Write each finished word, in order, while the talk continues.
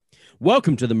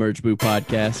Welcome to the Merge Boo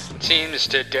Podcast. Seems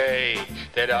today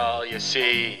that all you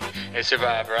see is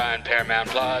Survivor on Paramount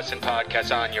Plus and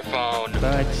podcasts on your phone.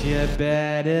 But you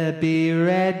better be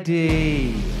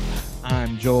ready.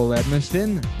 I'm Joel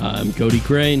Edmiston. I'm Cody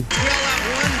Crane.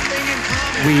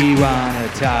 We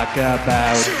want to talk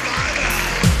about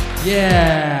Survivor.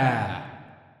 Yeah.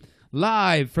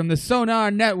 Live from the Sonar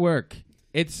Network.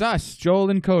 It's us, Joel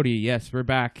and Cody. Yes, we're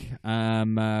back.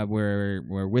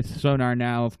 We're with Sonar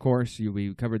now, of course.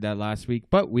 We covered that last week,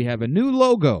 but we have a new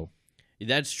logo.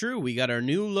 That's true. We got our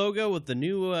new logo with the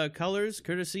new colors,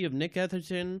 courtesy of Nick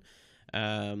Etherton.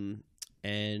 And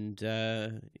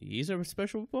he's a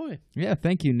special boy. Yeah,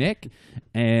 thank you, Nick.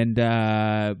 And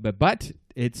but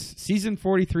it's season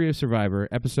 43 of Survivor,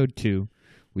 episode 2.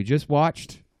 We just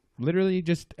watched, literally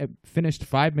just finished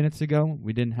 5 minutes ago.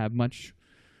 We didn't have much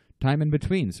time in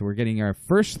between, so we're getting our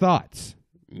first thoughts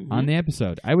on the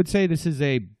episode. I would say this is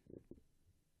a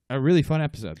really fun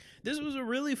episode. This was a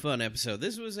really fun episode.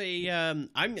 This was a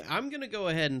I'm going to go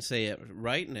ahead and say it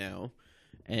right now.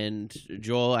 And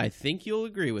Joel, I think you'll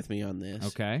agree with me on this.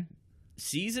 Okay.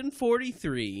 Season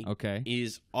 43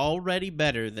 is already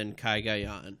better than Kai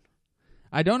Gayan.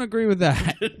 I don't agree with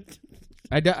that.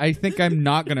 I think I'm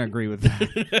not going to agree with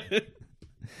that.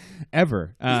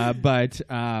 Ever. But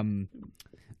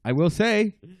I will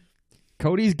say,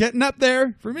 Cody's getting up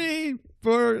there for me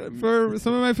for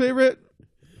some of my favorite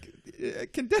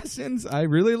contestants. I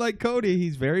really like Cody.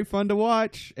 He's very fun to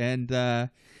watch,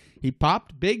 and he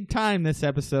popped big time this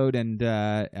episode, and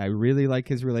I really like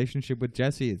his relationship with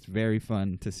Jesse. It's very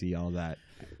fun to see all that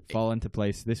fall into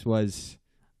place. This was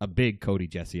a big Cody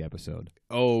Jesse episode.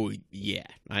 Oh, yeah.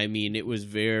 I mean, it was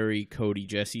very Cody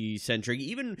Jesse centric.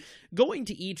 Even going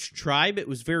to each tribe, it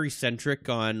was very centric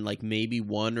on like maybe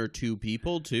one or two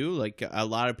people too. Like a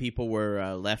lot of people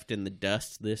were left in the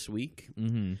dust this week,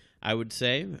 I would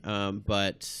say.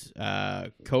 But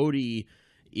Cody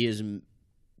is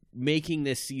making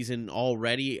this season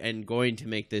already and going to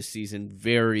make this season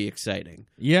very exciting.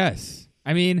 Yes.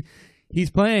 I mean,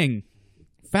 he's playing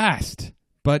fast,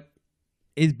 but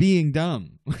is being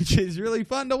dumb, which is really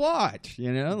fun to watch,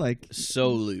 you know? Like so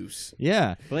loose.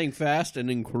 Yeah. Playing fast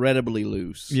and incredibly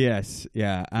loose. Yes,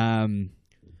 yeah. I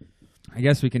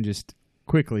guess we can just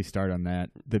quickly start on that.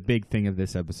 The big thing of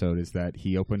this episode is that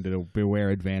he opened a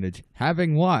Beware Advantage,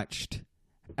 having watched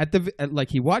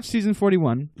he watched season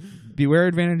 41, Beware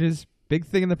Advantages, big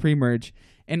thing in the pre-merge,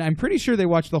 and I'm pretty sure they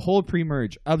watched the whole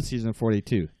pre-merge of season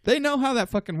 42. They know how that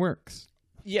fucking works.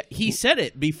 Yeah, he said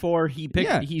it before he picked.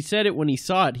 Yeah. He said it when he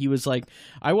saw it. He was like,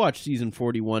 I watched season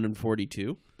 41 and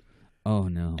 42. Oh,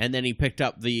 no. And then he picked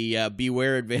up the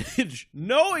Beware Advantage,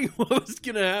 knowing what was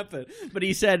going to happen. But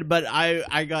he said, but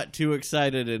I got too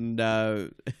excited and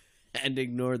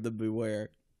ignored the Beware.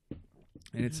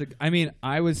 And it's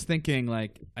I was thinking,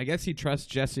 like, I guess he trusts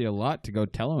Jesse a lot to go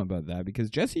tell him about that, because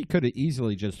Jesse could have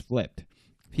easily just flipped.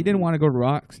 If he didn't want to go to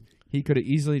Rocks, he could have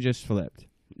easily just flipped.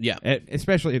 Yeah.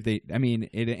 Especially if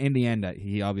in the end,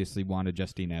 he obviously wanted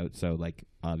Justine out, so, like,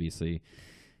 obviously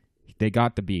they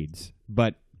got the beads.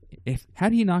 But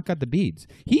had he not got the beads?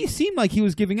 He seemed like he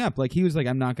was giving up. Like, he was like,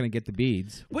 I'm not going to get the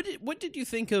beads. What did you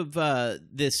think of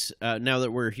this, now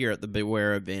that we're here at the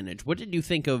Beware Advantage? What did you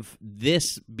think of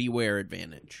this Beware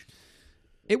Advantage?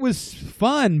 It was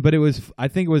fun, but I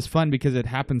think it was fun because it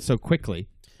happened so quickly.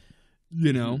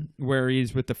 You know, where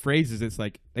he's with the phrases, it's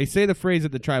like, they say the phrase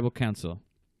at the tribal council.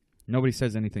 Nobody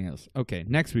says anything else. Okay,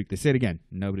 next week they say it again.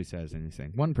 Nobody says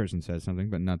anything. One person says something,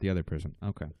 but not the other person.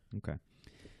 Okay.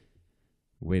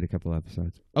 Wait a couple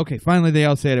episodes. Okay, finally they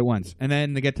all say it at once. And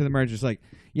then they get to the merge. It's like,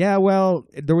 yeah, well,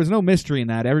 there was no mystery in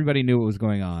that. Everybody knew what was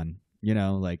going on. You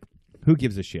know, like, who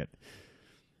gives a shit?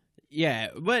 Yeah,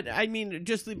 but, I mean,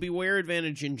 just the Beware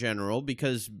Advantage in general,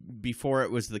 because before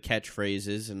it was the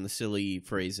catchphrases and the silly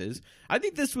phrases, I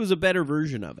think this was a better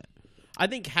version of it. I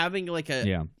think having, like,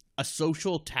 a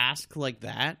social task like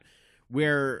that,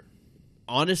 where,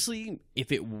 honestly,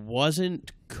 if it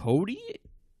wasn't Cody,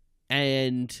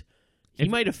 and he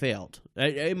might have failed.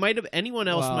 Anyone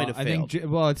else might have failed.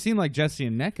 It seemed like Jesse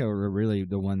and Neko were really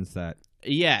the ones that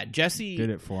Jesse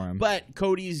did it for him. But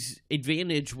Cody's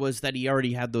advantage was that he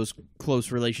already had those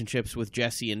close relationships with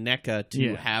Jesse and NECA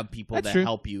to have people that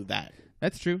help you that.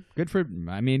 That's true. Good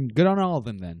on all of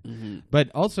them then. Mm-hmm. But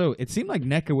also, it seemed like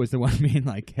NECA was the one being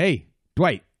like, hey,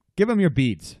 Dwight, give him your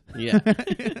beads. Yeah.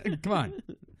 Come on.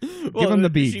 Give him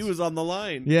the beads. She was on the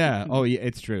line. Yeah. Oh, yeah,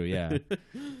 it's true, yeah.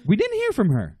 We didn't hear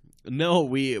from her. No,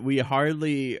 we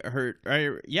hardly heard.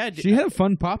 She had a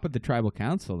fun pop at the tribal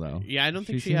council, though. Yeah, I don't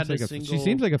think she had a single. She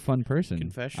seems like a fun person.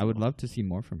 Confession. I would love to see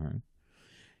more from her.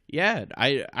 Yeah,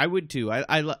 I would too.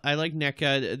 I like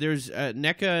NECA. There's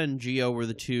NECA and Gio were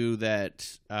the two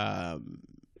that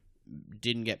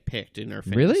didn't get picked in our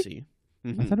fantasy.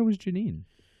 Really? I thought it was Janine.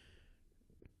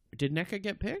 Did NECA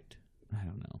get picked? I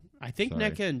don't know. I think Sorry.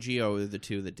 NECA and Gio were the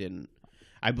two that didn't.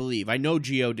 I believe. I know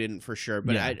Gio didn't for sure,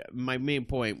 but Yeah. my main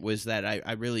point was that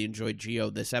I really enjoyed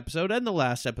Gio this episode and the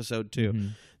last episode too. Mhm.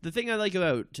 The thing I like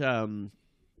about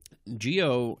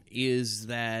Gio is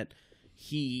that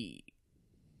he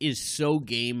is so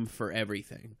game for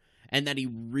everything, and that he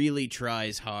really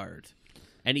tries hard.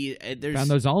 And there's Found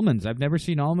those almonds. I've never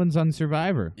seen almonds on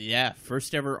Survivor.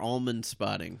 first ever almond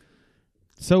spotting.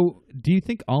 So, do you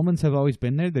think almonds have always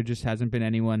been there? There just hasn't been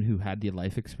anyone who had the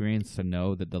life experience to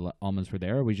know that the almonds were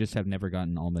there, or we just have never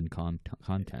gotten almond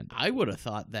content? I would have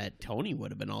thought that Tony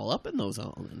would have been all up in those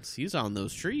almonds. He's on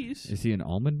those trees. Is he an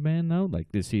almond man though? Like,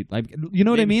 is he like? You know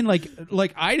what I mean? Like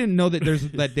I didn't know that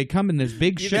that they come in this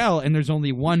big shell and there's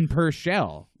only one per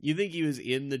shell. You think he was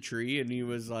in the tree and he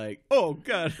was like, "Oh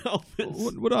God,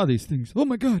 almonds! What are these things? Oh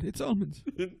my God, it's almonds."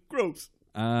 Gross."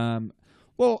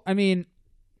 Well, I mean,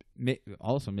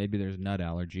 also maybe there's nut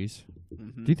allergies.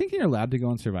 Mm-hmm. Do you think you're allowed to go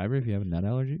on Survivor if you have a nut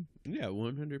allergy? Yeah,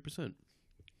 100%.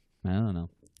 I don't know.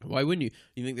 Why wouldn't you?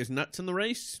 You think there's nuts in the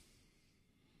race?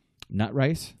 Nut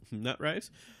rice? Nut rice?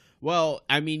 Well,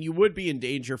 I mean, you would be in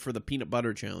danger for the peanut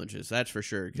butter challenges, that's for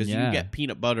sure, because Yeah. you get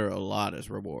peanut butter a lot as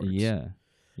rewards. Yeah.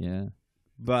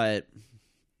 But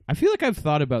I feel like I've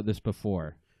thought about this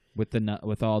before with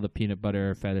with all the peanut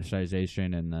butter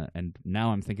fetishization and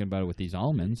now I'm thinking about it with these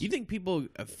almonds. you think people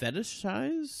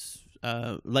fetishize?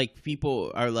 Like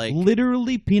people are like,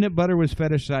 Literally, peanut butter was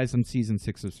fetishized on season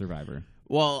 6 of Survivor.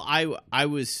 well,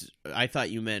 I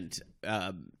thought you meant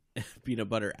peanut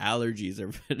butter allergies are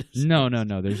fetishized.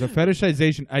 No. There's a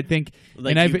fetishization. I think,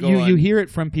 Like and you go you on- hear it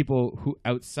from people who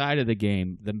outside of the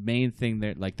game. The main thing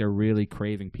they're really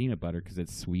craving peanut butter because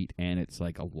it's sweet and it's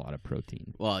like a lot of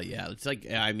protein. Well, yeah, it's like,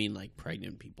 I mean, like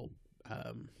pregnant people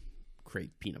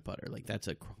crave peanut butter. Like that's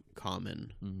a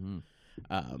common.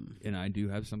 And I do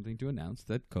have something to announce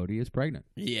that Cody is pregnant.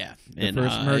 Yeah, The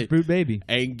first merge boot baby.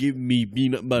 And give me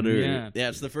peanut butter. Yeah.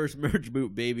 It's the first merge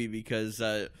boot baby because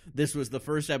this was the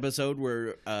first episode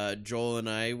where Joel and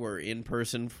I were in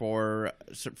person for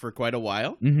quite a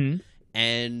while. Mm-hmm.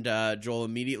 And Joel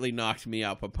immediately knocked me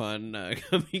up upon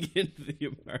coming into the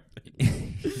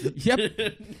apartment.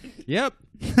 Yep.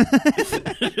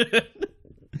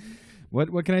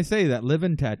 What can I say? That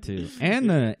living tattoo and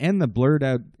the blurred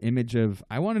out image of,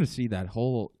 I wanted to see that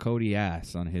whole Cody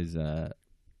ass on his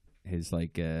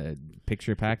like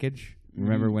picture package.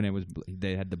 Remember when it was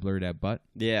they had the blurred out butt?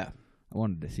 Yeah. I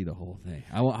wanted to see the whole thing.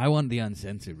 I want the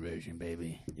uncensored version,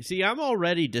 baby. You see, I'm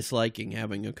already disliking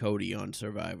having a Cody on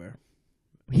Survivor.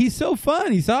 He's so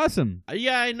fun. He's awesome.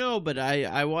 Yeah, I know, but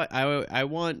I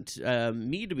want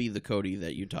me to be the Cody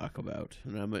that you talk about,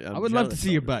 and I'm I would love to jealous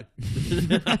see your over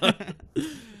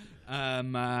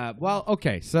butt. Well,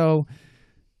 okay, so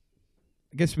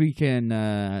I guess we can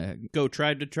it. Go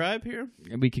tribe to tribe here.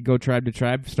 go tribe to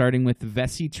tribe, starting with the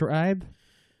Vessi tribe,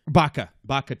 Baka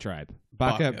tribe.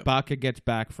 Baka gets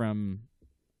back from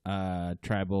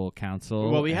tribal council.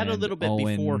 Well, we had a and little bit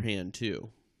Owen, beforehand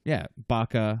too. Yeah,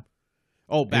 Baka.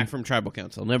 Oh, back from tribal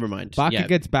council. Never mind. Baka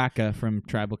gets Baka from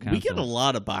tribal council. We get a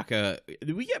lot of Baka.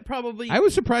 We get probably. I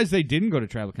was surprised they didn't go to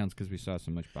tribal council because we saw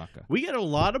so much Baka. We get a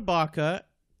lot of Baka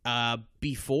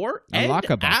before A and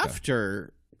Laka Baka.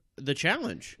 after the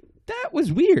challenge. That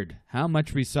was weird. How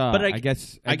much we saw. But I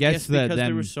guess because that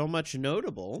there was so much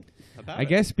notable about I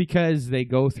guess because they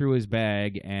go through his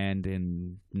bag, and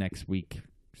in next week's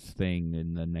thing,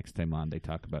 and the next time on, they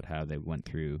talk about how they went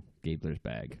through Gabler's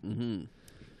bag. Mm-hmm.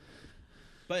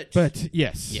 But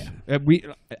yes, Yeah.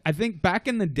 I think back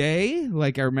in the day,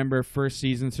 like I remember first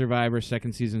season Survivor,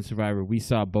 second season Survivor, we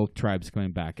saw both tribes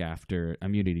coming back after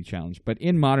Immunity Challenge. But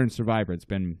in modern Survivor, it's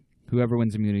been whoever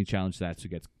wins Immunity Challenge, that's who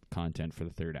gets content for the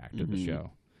third act of the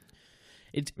show.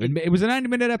 It was a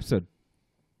 90-minute episode.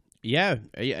 Yeah.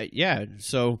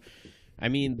 So, I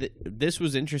mean, this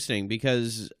was interesting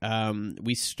because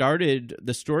we started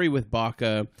the story with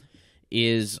Baka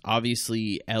is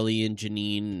obviously Ellie and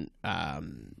Janine.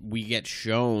 We get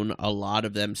shown a lot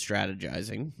of them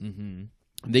strategizing. Mm-hmm.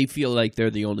 They feel like they're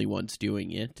the only ones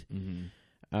doing it,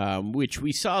 which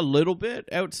we saw a little bit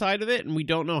outside of it, and we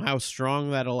don't know how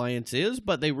strong that alliance is,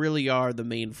 but they really are the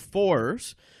main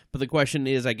force. But the question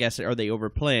is, I guess, are they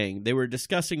overplaying? They were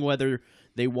discussing whether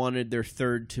they wanted their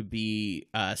third to be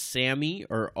Sammy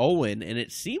or Owen, and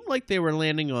it seemed like they were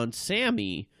landing on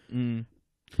Sammy.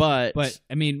 But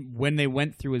I mean, when they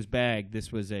went through his bag,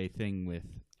 this was a thing with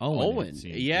Owen. it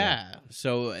seems, Yeah.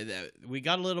 So we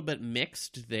got a little bit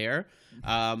mixed there.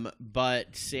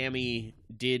 But Sammy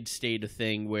did state a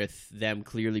thing with them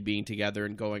clearly being together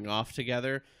and going off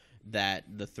together, that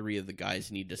the three of the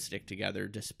guys need to stick together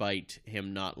despite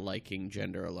him not liking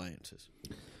gender alliances.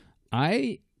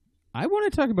 I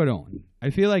want to talk about Owen. I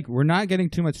feel like we're not getting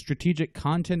too much strategic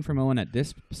content from Owen at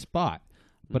this spot,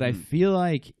 but I feel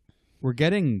like we're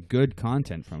getting good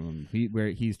content from him. Where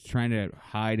he's trying to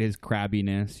hide his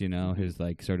crabbiness, his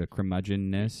like sort of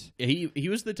curmudgeonness. He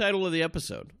was the title of the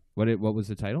episode. What was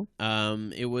the title?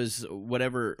 It was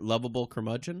whatever, Lovable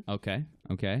Curmudgeon. Okay.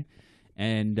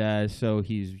 And so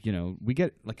he's, we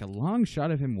get like a long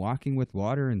shot of him walking with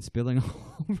water and spilling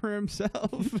all over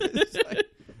himself. It's like,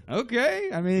 okay.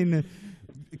 I mean,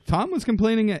 Tom was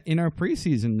complaining in our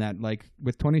preseason that like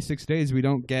with 26 days, we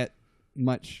don't get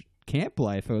much camp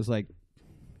life. I was like,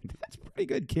 that's pretty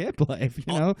good camp life,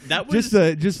 That was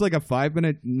just like a 5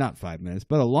 minute, not 5 minutes,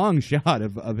 but a long shot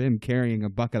of him carrying a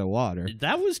bucket of water.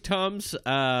 That was Tom's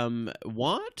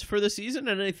want for the season,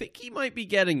 and I think he might be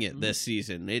getting it this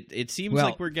season. It seems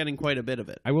like we're getting quite a bit of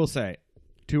it. I will say,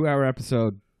 2-hour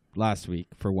last week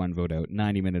for 1 vote out,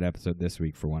 90-minute episode this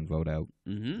week for 1 vote out.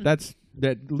 Mm-hmm.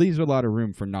 That leaves a lot of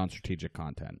room for non-strategic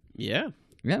content. Yeah.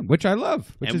 Yeah, which I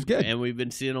love, which is good. And we've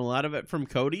been seeing a lot of it from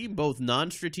Cody, both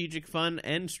non-strategic fun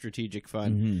and strategic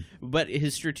fun. Mm-hmm. But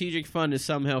his strategic fun is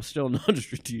somehow still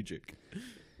non-strategic.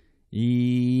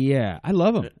 Yeah, I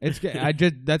love him. It's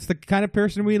that's the kind of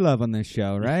person we love on this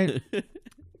show, right?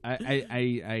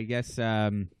 I guess.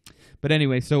 But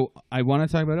anyway, so I want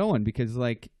to talk about Owen because,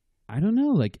 like, I don't know,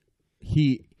 like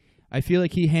I feel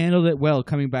like he handled it well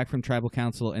coming back from Tribal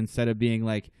Council instead of being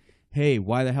like, hey,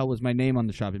 why the hell was my name on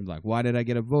the shopping block? Why did I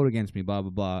get a vote against me? Blah, blah,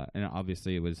 blah. And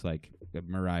obviously it was like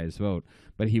Mariah's vote.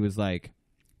 But he was like,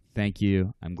 thank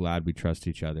you. I'm glad we trust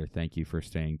each other. Thank you for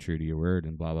staying true to your word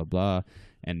and blah, blah, blah.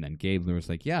 And then Gabler was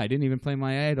like, yeah, I didn't even play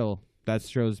my idol. That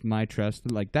shows my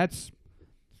trust. Like, that's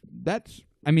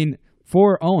I mean,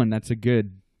 for Owen, that's a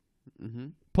good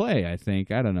play, I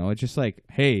think. I don't know. It's just like,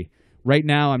 hey, right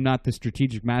now I'm not the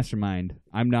strategic mastermind.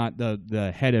 I'm not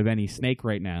the head of any snake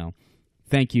right now.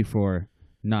 Thank you for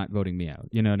not voting me out.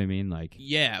 You know what I mean? Like,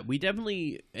 yeah, we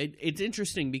definitely. It's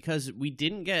interesting because we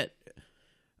didn't get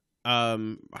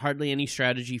hardly any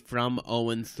strategy from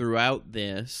Owen throughout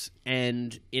this,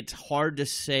 and it's hard to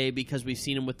say because we've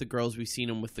seen him with the girls, we've seen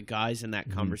him with the guys in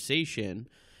that conversation.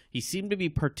 He seemed to be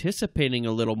participating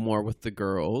a little more with the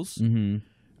girls.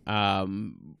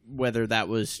 Whether that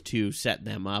was to set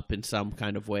them up in some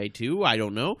kind of way too, I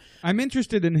don't know. I'm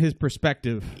interested in his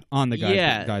perspective on the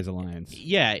guys alliance.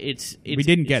 Yeah, it's we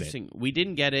didn't get it. We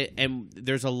didn't get it, and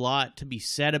there's a lot to be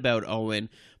said about Owen.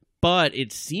 But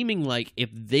it's seeming like if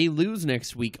they lose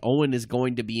next week, Owen is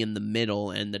going to be in the middle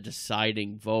and the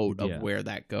deciding vote of where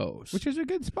that goes, which is a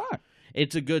good spot.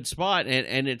 It's a good spot,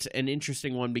 and it's an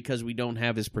interesting one because we don't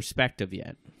have his perspective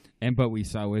yet. But we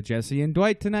saw with Jesse and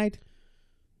Dwight tonight.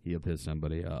 He'll piss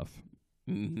somebody off.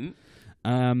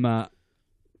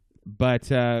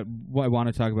 But I want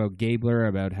to talk about Gabler,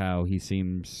 about how he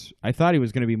seems... I thought he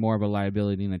was going to be more of a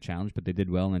liability in the challenge, but they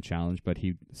did well in the challenge. But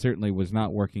he certainly was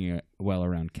not working well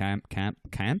around camp?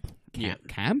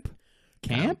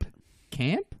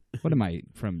 What am I,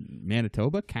 from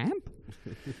Manitoba? Camp?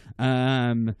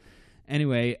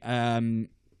 Anyway,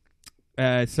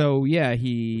 so yeah,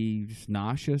 he's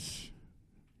nauseous.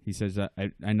 He says,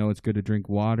 I know it's good to drink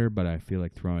water, but I feel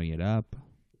like throwing it up.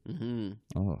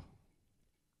 Oh.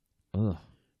 Ugh.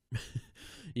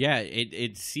 Yeah,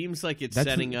 it seems like it's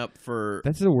setting up for...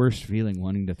 That's the worst feeling,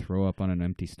 wanting to throw up on an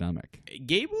empty stomach.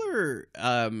 Gabler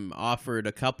offered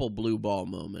a couple blue ball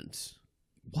moments.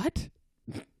 What?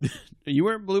 You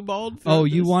weren't blue balled? Oh,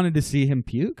 you wanted to see him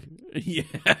puke? Yeah.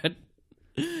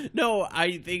 No,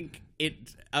 I think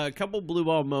it's a couple blue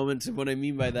ball moments, and what I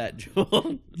mean by that,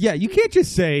 Joel... Yeah, you can't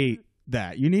just say...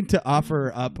 that you need to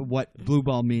offer up what blue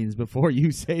ball means before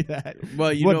you say that.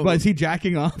 Well, was he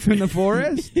jacking off in the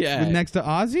forest? Yeah, next to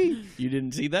Ozzy. You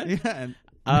didn't see that? Yeah,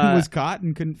 and was caught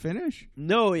and couldn't finish.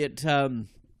 No,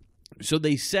 so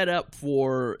they set up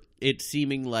for it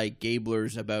seeming like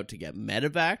Gabler's about to get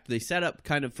medevaced. They set up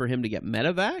kind of for him to get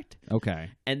medevaced. Okay,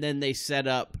 and then they set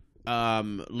up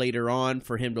later on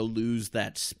for him to lose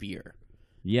that spear.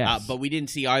 Yes, but we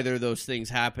didn't see either of those things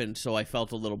happen, so I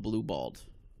felt a little blue balled.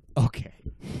 Okay.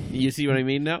 You see what I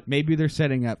mean now? Maybe they're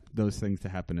setting up those things to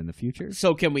happen in the future.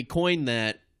 So can we coin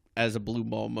that as a blue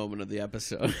ball moment of the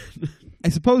episode? I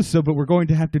suppose so, but we're going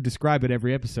to have to describe it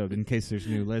every episode in case there's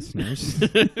new listeners.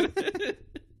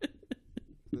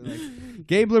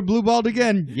 Gabler blue balled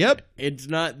again. Yep. It's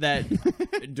not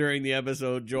that during the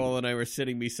episode, Joel and I were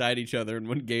sitting beside each other, and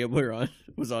when Gabler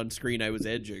was on screen, I was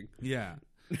edging. Yeah.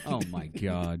 Oh, my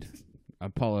God.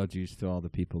 Apologies to all the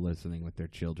people listening with their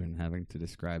children having to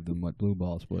describe them what blue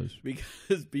balls was.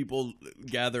 Because people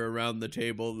gather around the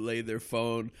table, lay their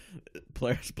phone,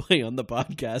 players play on the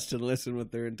podcast, and listen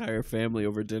with their entire family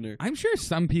over dinner. I'm sure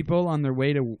some people on their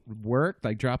way to work,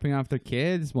 like dropping off their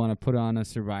kids, want to put on a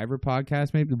Survivor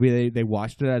podcast. Maybe they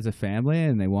watched it as a family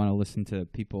and they want to listen to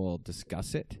people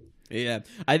discuss it. Yeah,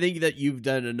 I think that you've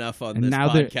done enough on And this now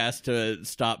podcast to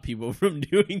stop people from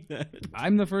doing that.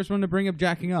 I'm the first one to bring up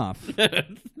jacking off.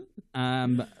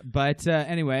 But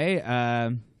anyway,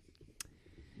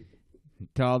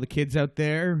 to all the kids out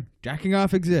there, jacking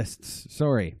off exists.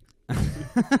 Sorry.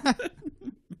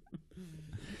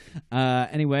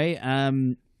 Anyway,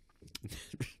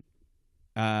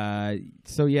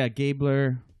 so yeah,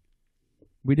 Gabler.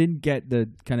 We didn't get the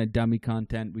kind of dummy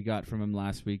content we got from him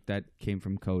last week. That came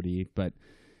from Cody. But,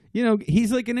 you know,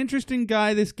 he's like an interesting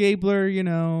guy, this Gabler, you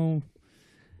know.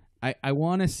 I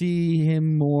want to see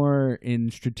him more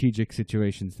in strategic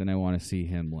situations than I want to see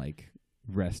him, like,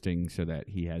 resting so that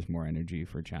he has more energy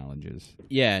for challenges.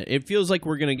 Yeah, it feels like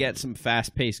we're going to get some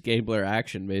fast-paced Gabler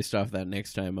action based off that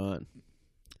next time on.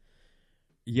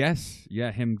 Yes.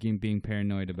 Yeah, him being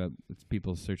paranoid about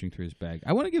people searching through his bag.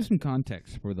 I want to give some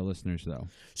context for the listeners, though.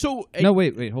 So No,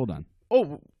 wait, hold on.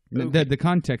 Oh, okay. The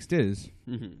context is...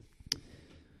 Mm-hmm.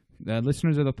 The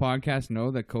listeners of the podcast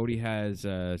know that Cody has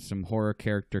some horror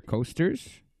character coasters.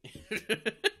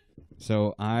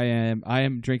 So I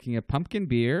am drinking a pumpkin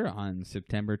beer on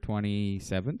September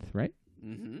 27th, right?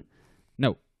 Mm-hmm.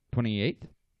 No, 28th.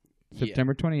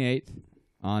 September 28th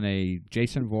on a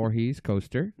Jason Voorhees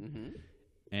coaster. Mm-hmm.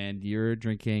 And you're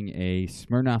drinking a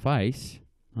Smirnoff Ice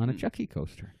on a Chucky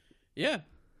coaster. Yeah.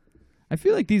 I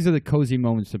feel like these are the cozy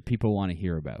moments that people want to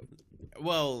hear about.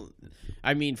 Well,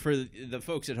 I mean, for the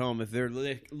folks at home, if they're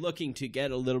looking to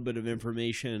get a little bit of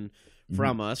information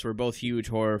from us, we're both huge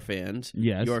horror fans.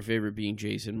 Yes. Your favorite being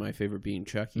Jason, my favorite being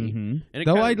Chucky. Mm-hmm. And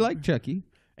Though I like Chucky.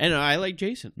 And I like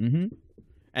Jason. Mm-hmm.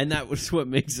 And that was what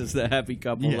makes us the happy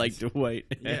couple, Yes. like Dwight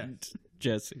and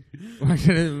Jesse.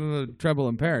 Trouble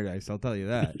in Paradise, I'll tell you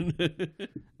that.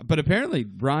 But apparently,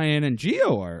 Brian and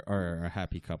Gio are a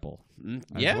happy couple.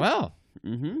 Yeah. As well.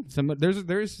 Mm-hmm.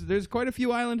 There's quite a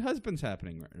few island husbands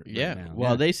happening right now.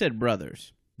 Well, they said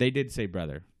brothers. They did say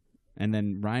brother. And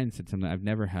then Ryan said something, I've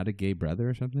never had a gay brother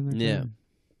or something like Yeah. that.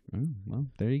 Oh, well,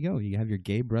 there you go. You have your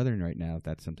gay brother right now if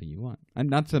that's something you want. I'm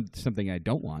not something I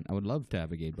don't want. I would love to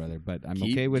have a gay brother, but I'm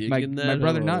Keep okay with my digging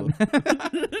brother that not.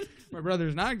 My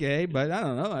brother's not gay, but I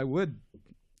don't know.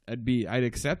 I'd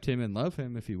accept him and love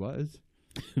him if he was.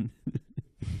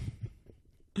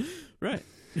 Right.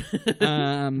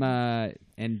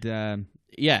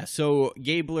 Yeah, so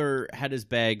Gabler had his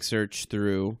bag searched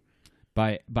through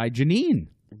by Janine,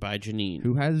 who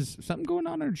who has something going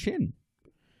on her chin.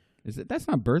 That's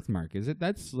not birthmark, is it?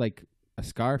 That's like a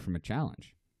scar from a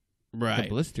challenge. right. Like a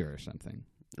blister or something.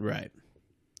 Right. It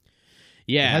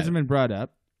Yeah. hasn't been brought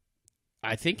up.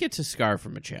 I think it's a scar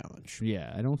from a challenge.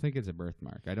 Yeah, I don't think it's a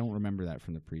birthmark. I don't remember that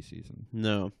from the preseason.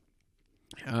 No.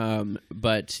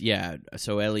 But yeah,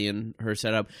 so Ellie and her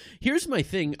setup. Here's my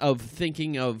thing of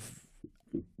thinking of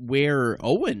where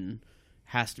Owen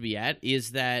has to be at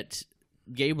is that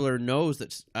Gabler knows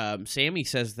that Sammy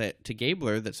says that to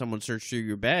Gabler that someone searched through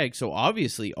your bag, so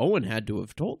obviously Owen had to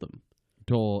have told him.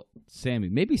 Told Sammy.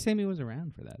 Maybe Sammy was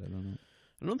around for that. I don't know.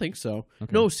 I don't think so.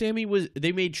 Okay. No, Sammy was.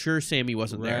 They made sure Sammy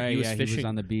wasn't there. He was fishing. He was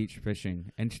on the beach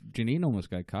fishing, and Janine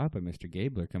almost got caught by Mr.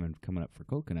 Gabler coming up for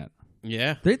coconut.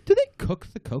 Yeah, Do they cook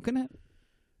the coconut?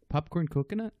 Popcorn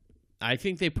coconut? I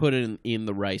think they put it in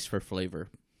the rice for flavor.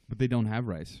 But they don't have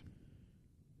rice.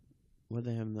 What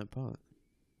do they have in that pot?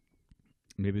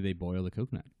 Maybe they boil the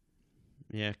coconut.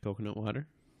 Yeah, coconut water.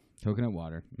 Coconut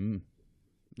water. Do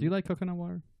you like coconut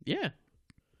water? Yeah.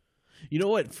 You know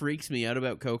what freaks me out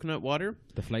about coconut water?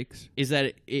 The flakes? Is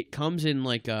that it comes in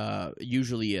like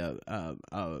usually a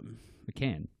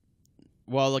can.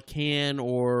 Well, a can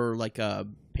or like a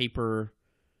paper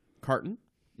carton.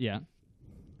 Yeah.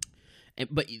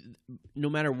 But no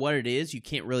matter what it is, you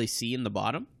can't really see in the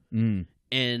bottom.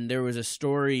 And there was a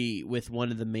story with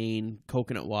one of the main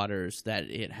coconut waters that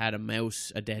it had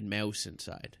a dead mouse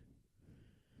inside.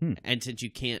 And since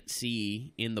you can't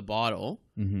see in the bottle,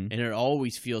 and it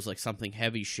always feels like something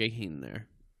heavy shaking there.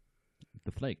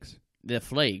 The flakes. The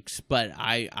flakes, but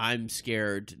I'm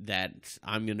scared that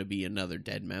I'm going to be another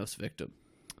dead mouse victim.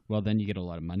 Well, then you get a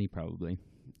lot of money probably.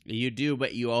 You do,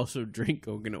 but you also drink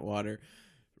coconut water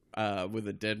with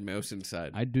a dead mouse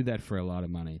inside. I'd do that for a lot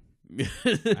of money.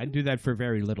 I'd do that for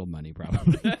very little money,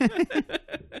 probably.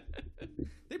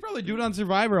 They probably do it on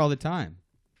Survivor all the time.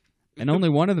 And only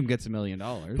one of them gets $1 million.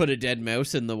 Put a dead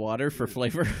mouse in the water for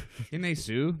flavor. Can they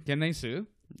sue?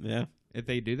 Yeah. If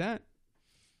they do that?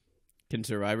 Can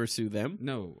Survivor sue them?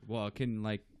 No. Well, can,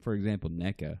 like, for example,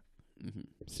 NECA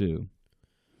sue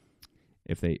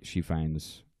if she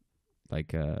finds,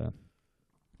 like, a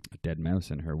dead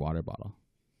mouse in her water bottle?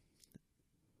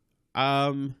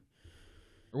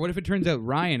 Or what if it turns out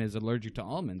Ryan is allergic to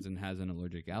almonds and has an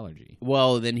allergic allergy?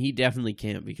 Well, then he definitely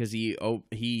can't because he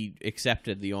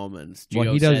accepted the almonds. Well,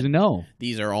 Gio he said, doesn't know.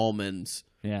 These are almonds.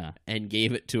 Yeah. And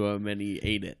gave it to him, and he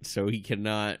ate it, so he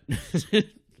cannot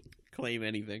claim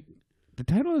anything. The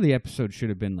title of the episode should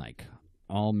have been like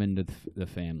 "Almond of the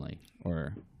Family"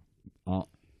 or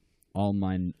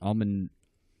 "Almond."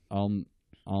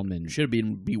 Should have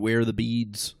been "Beware the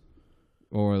Beads,"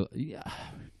 or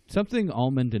something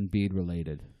almond and bead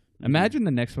related. Imagine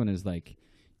the next one is like,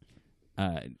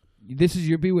 "This is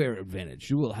your beware advantage.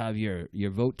 You will have your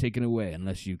vote taken away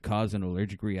unless you cause an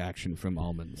allergic reaction from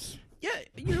almonds." Yeah,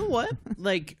 you know what?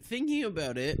 Like, thinking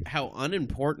about it, how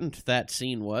unimportant that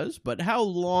scene was, but how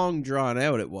long drawn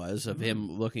out it was of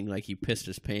him looking like he pissed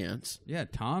his pants. Yeah,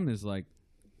 Tom is like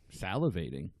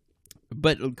salivating.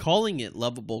 But calling it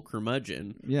lovable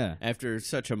curmudgeon Yeah. after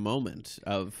such a moment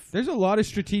of... There's a lot of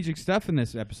strategic stuff in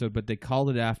this episode, but they called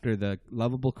it after the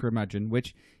lovable curmudgeon,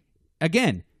 which,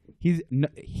 again,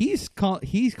 he's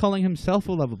calling himself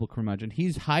a lovable curmudgeon.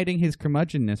 He's hiding his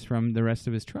curmudgeonness from the rest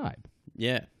of his tribe.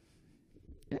 Yeah.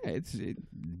 Yeah, it's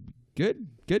good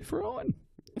for Owen.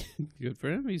 Good for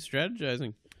him. He's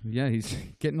strategizing. Yeah, he's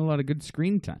getting a lot of good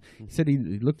screen time. He said he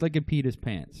looked like he peed his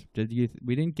pants.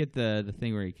 We didn't get the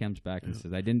thing where he comes back and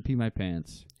says, "I didn't pee my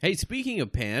pants." Hey, speaking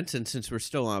of pants, and since we're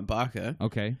still on Baca,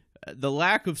 Okay. The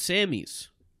lack of Sammys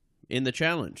in the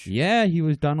challenge. Yeah, he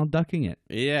was Donald Ducking it.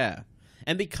 Yeah.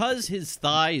 And because his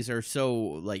thighs are so,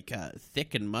 like,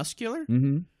 thick and muscular,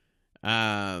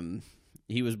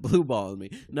 he was blue balling me.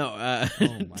 No.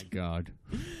 Oh, my God.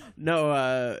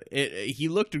 No, he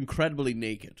looked incredibly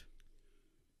naked.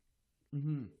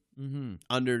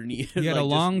 Underneath. He had like a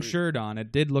long just, shirt on.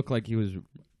 It did look like he was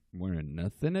wearing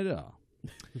nothing at all.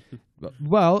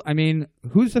 Well, I mean,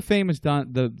 who's the famous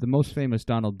the most famous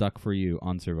Donald Duck for you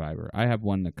on Survivor? I have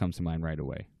one that comes to mind right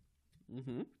away.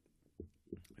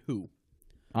 Who?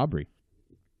 Aubrey.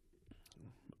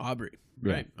 Aubrey.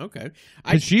 Yeah. Right. Okay.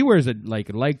 Because she wears a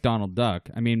like Donald Duck.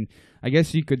 I mean, I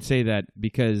guess you could say that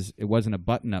because it wasn't a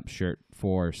button-up shirt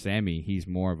for Sammy, he's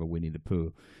more of a Winnie the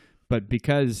Pooh. But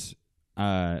because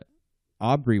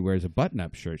Aubrey wears a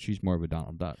button-up shirt, she's more of a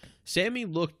Donald Duck. Sammy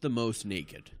looked the most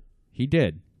naked. He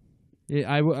did.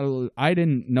 I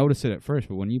didn't notice it at first,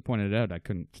 but when you pointed it out, I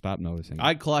couldn't stop noticing it.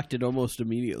 I clocked it almost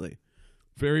immediately.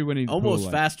 Very Winnie the Pooh.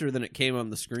 Almost faster than it came on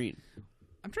the screen.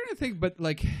 I'm trying to think, but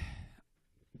like...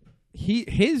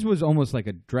 His was almost like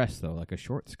a dress, though, like a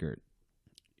short skirt.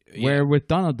 Yeah. Where with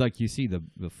Donald Duck, you see the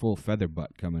full feather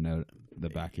butt coming out the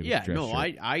back of his dress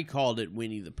shirt. I called it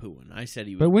Winnie the Pooh, and I said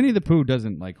he was... But Winnie the Pooh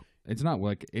doesn't, like... It's not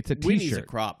like... It's a T-shirt. Winnie's a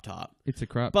crop top. It's a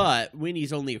crop top. But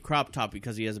Winnie's only a crop top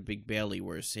because he has a big belly,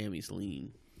 whereas Sammy's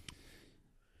lean.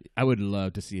 I would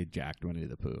love to see a jacked Winnie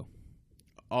the Pooh.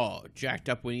 Oh, jacked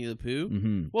up Winnie the Pooh?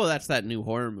 Mm-hmm. Well, that's that new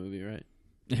horror movie, right?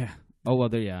 Yeah. Oh,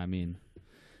 well, yeah, I mean...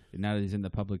 Now that he's in the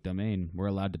public domain, we're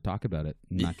allowed to talk about it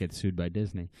and not get sued by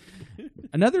Disney.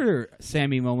 Another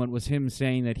Sammy moment was him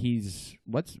saying that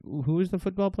who is the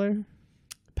football player?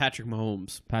 Patrick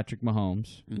Mahomes. Patrick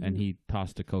Mahomes, and he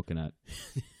tossed a coconut.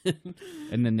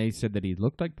 And then they said that he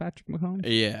looked like Patrick Mahomes?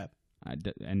 Yeah.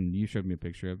 And you showed me a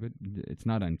picture of it. It's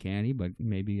not uncanny, but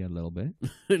maybe a little bit.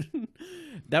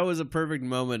 That was a perfect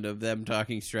moment of them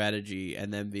talking strategy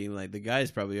and then being like, the guys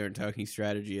probably aren't talking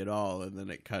strategy at all. And then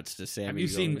it cuts to Sammy.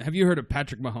 Have you heard of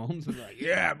Patrick Mahomes? And like,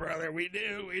 yeah, brother, we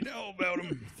do. We know about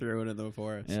him. Threw it in the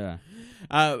forest. Yeah.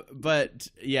 But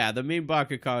yeah, the main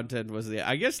Baca content was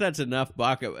I guess that's enough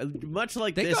Baca. Much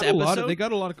like They this got episode. They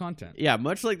got a lot of content. Yeah,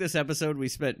 much like this episode, we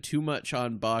spent too much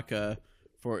on Baca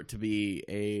for it to be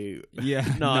a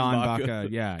non-Baca.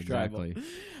 Yeah, tribal. exactly.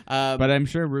 But I'm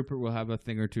sure Rupert will have a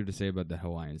thing or two to say about the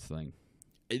Hawaiian sling.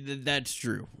 That's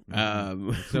true.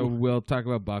 So we'll talk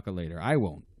about Baca later. I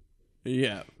won't.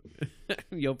 Yeah.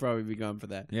 You'll probably be gone for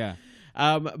that. Yeah.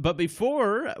 But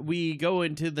before we go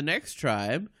into the next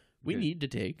tribe, we need to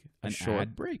take a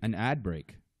short break. An ad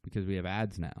break, because we have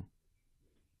ads now.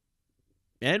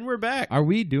 And we're back. Are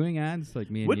we doing ads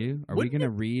like me and you? Are we going to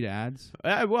read ads?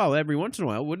 Well, every once in a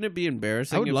while. Wouldn't it be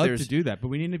embarrassing? I would love to do that, but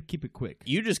we need to keep it quick.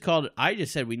 You just called it. I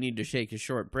just said we need to take a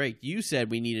short break. You said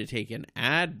we need to take an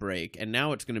ad break, and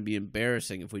now it's going to be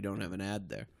embarrassing if we don't have an ad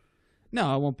there.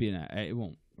 No, it won't be it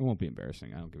won't be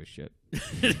embarrassing. I don't give a shit.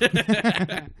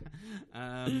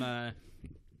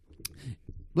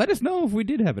 Let us know if we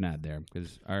did have an ad there,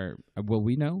 because will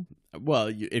we know?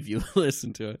 Well, if you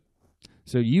listen to it.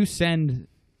 So you send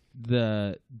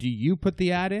do you put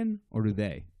the ad in, or do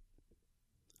they?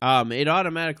 It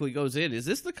automatically goes in. Is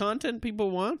this the content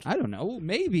people want? I don't know.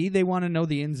 Maybe they want to know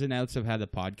the ins and outs of how the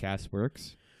podcast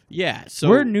works. Yeah, so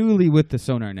we're newly with the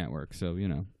Sonar Network, so you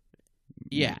know.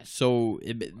 Yeah, so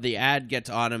the ad gets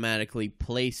automatically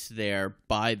placed there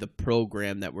by the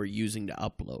program that we're using to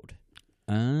upload.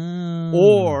 Oh.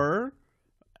 Or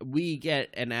we get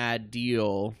an ad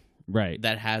deal right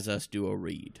that has us do a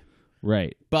read.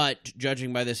 Right. But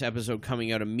judging by this episode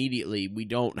coming out immediately, we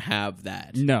don't have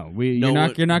that. No, you're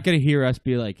not going to hear us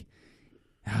be like,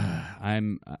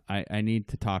 I need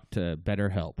to talk to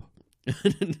BetterHelp.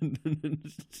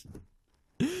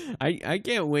 I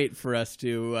can't wait for us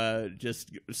to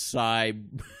just sigh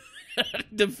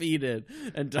defeated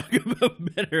and talk about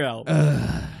BetterHelp.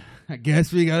 I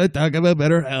guess we got to talk about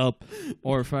BetterHelp.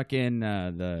 Or fucking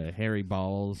the Harry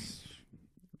Balls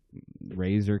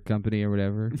razor company or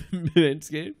whatever.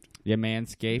 Manscaped? Yeah,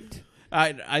 Manscaped.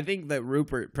 I think that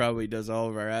Rupert probably does all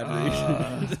of our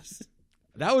ad reads.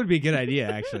 That would be a good idea,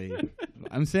 actually.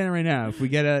 I'm saying it right now. If we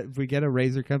get a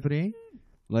razor company,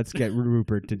 let's get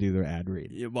Rupert to do the ad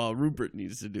read. Yeah, well, Rupert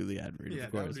needs to do the ad read,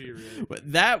 of course. That would be really...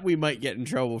 But that we might get in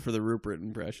trouble for the Rupert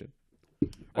impression.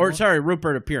 Or, sorry,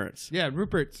 Rupert appearance. Yeah,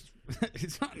 Rupert's...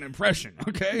 it's not an impression,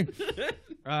 okay?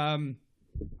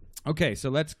 Okay, so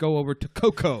let's go over to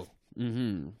Coco.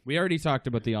 Mm-hmm. We already talked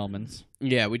about the almonds.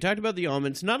 Yeah, we talked about the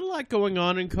almonds. Not a lot going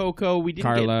on in Coco. We didn't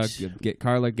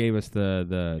Carla gave us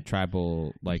the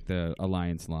tribal, like the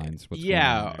alliance lines.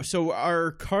 So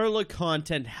our Carla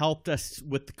content helped us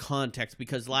with the context,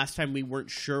 because last time we weren't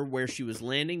sure where she was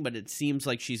landing, but it seems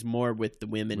like she's more with the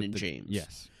women and James.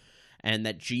 Yes. And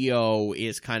that Gio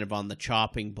is kind of on the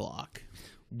chopping block.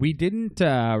 We didn't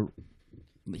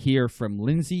hear from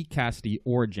Lindsay, Cassidy,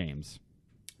 or James.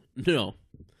 No.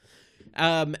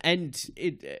 And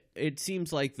it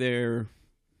seems like they're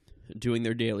doing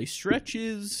their daily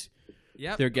stretches.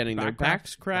 Yep. They're getting their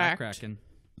backs cracked. Back cracking,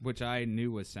 which I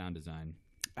knew was sound design.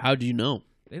 How do you know?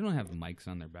 They don't have mics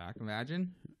on their back.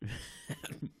 Imagine.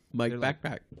 Mic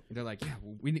backpack. They're like, yeah,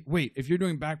 wait, if you're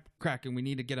doing back cracking, we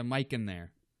need to get a mic in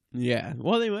there. Yeah.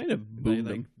 Well, they might have boomed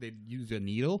them. They'd use a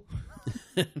needle.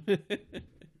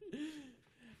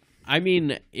 I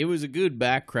mean, it was a good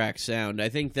back crack sound. I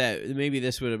think that maybe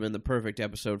this would have been the perfect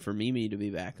episode for Mimi to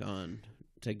be back on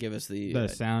to give us the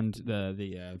sound,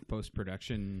 the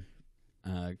post-production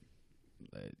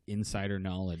insider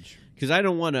knowledge. Because I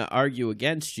don't want to argue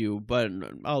against you, but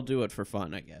I'll do it for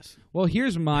fun, I guess. Well,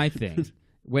 here's my thing.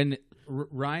 When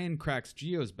Ryan cracks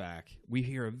Gio's back, we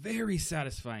hear a very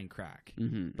satisfying crack.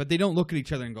 Mm-hmm. But they don't look at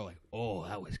each other and go like, oh,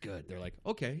 that was good. They're like,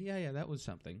 okay, yeah, that was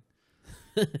something.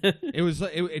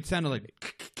 It sounded like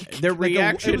their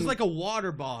reaction. It was like a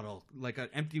water bottle, like an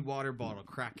empty water bottle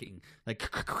cracking, like.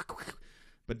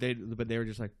 But they were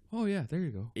just like, oh yeah, there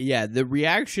you go. Yeah, the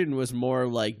reaction was more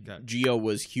like Gio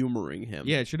was humoring him.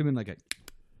 Yeah, it should have been like a.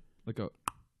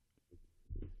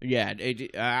 Yeah,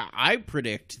 I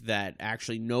predict that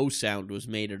actually no sound was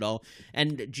made at all,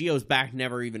 and Gio's back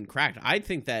never even cracked. I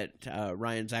think that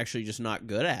Ryan's actually just not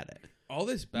good at it. All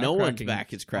this no one's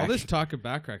back is cracking. All this talk of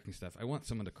back cracking stuff. I want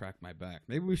someone to crack my back.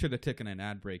 Maybe we should have taken an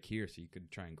ad break here so you could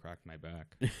try and crack my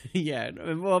back. Yeah,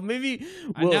 well, maybe.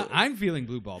 Now I'm feeling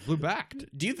blue backed.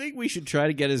 Do you think we should try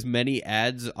to get as many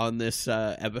ads on this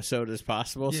episode as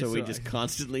possible, so we just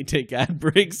constantly take ad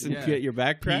breaks and get your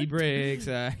back cracked? Pee breaks.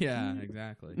 Yeah,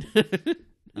 exactly.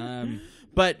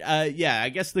 But I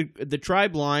guess the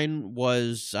tribe line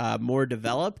was more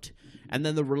developed. And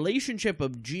then the relationship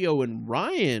of Gio and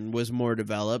Ryan was more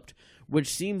developed, which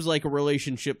seems like a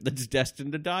relationship that's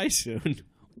destined to die soon.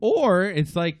 Or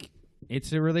it's like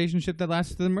it's a relationship that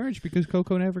lasts to the merge because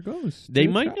Coco never goes. They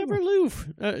might never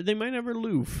love. They might never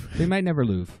love. They might never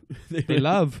love. They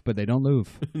love, but they don't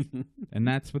love. And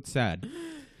that's what's sad.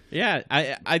 Yeah,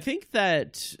 I think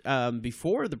that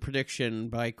before the prediction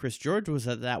by Chris George was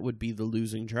that would be the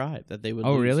losing tribe, that they would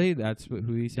lose. Oh, really? That's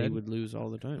who he said? They would lose all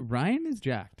the time. Ryan is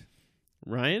jacked.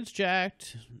 Ryan's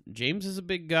jacked. James is a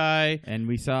big guy. And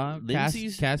we saw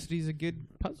Cassidy's a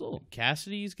good puzzle.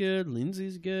 Cassidy's good.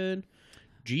 Lindsay's good.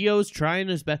 Gio's trying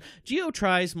his best. Gio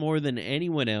tries more than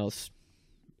anyone else.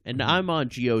 And I'm on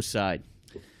Gio's side.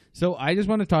 So I just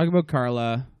want to talk about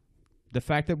Carla. The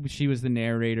fact that she was the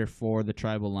narrator for the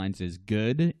tribal lines is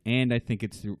good, and I think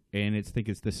it's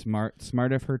the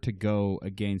smart of her to go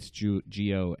against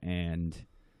Gio and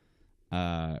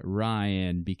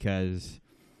Ryan, because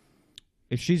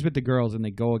if she's with the girls and they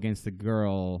go against the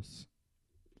girls,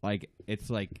 like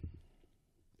it's like,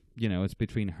 you know, it's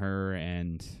between her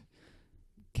and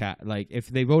like if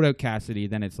they vote out Cassidy,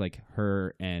 then it's like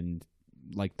her and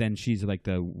like then she's like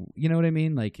the, you know what I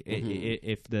mean? Like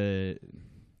if the.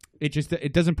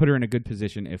 It doesn't put her in a good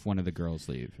position if one of the girls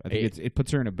leave. I think it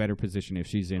puts her in a better position if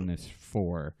she's in this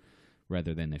 4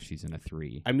 rather than if she's in a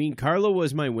 3. I mean, Carla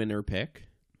was my winner pick.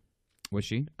 Was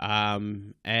she?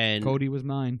 And Cody was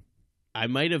mine. I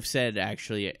might have said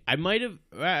actually. I might have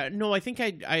no. I think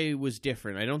I was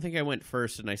different. I don't think I went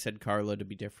first and I said Carla to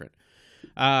be different.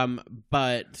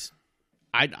 But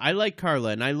I like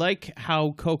Carla and I like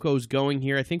how Coco's going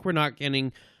here. I think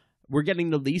we're getting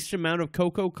the least amount of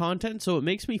Coco content, so it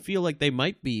makes me feel like they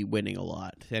might be winning a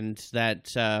lot, and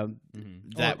that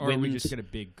or we just get a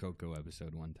big Coco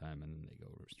episode one time, and then they go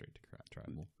straight to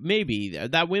Tribal. Maybe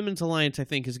that women's alliance, I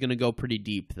think, is going to go pretty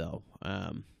deep, though.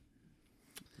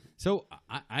 So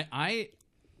I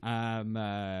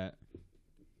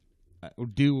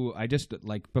just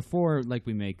like before like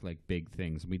we make like big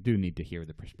things, we do need to hear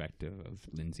the perspective of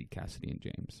Lindsay, Cassidy, and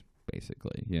James,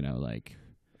 basically. You know, like.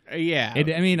 Yeah.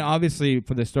 I mean, obviously,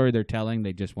 for the story they're telling,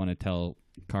 they just want to tell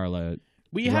Carla,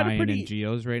 Ryan, and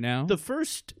Gio's right now. The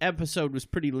first episode was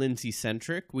pretty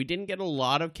Lindsay-centric. We didn't get a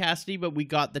lot of Cassidy, but we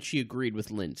got that she agreed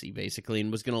with Lindsay, basically,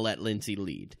 and was going to let Lindsay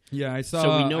lead. Yeah, I saw,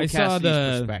 so we know I Cassidy's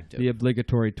saw perspective. the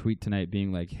obligatory tweet tonight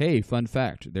being like, hey, fun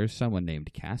fact, there's someone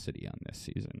named Cassidy on this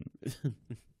season.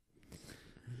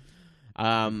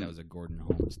 That was a Gordon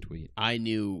Holmes tweet. I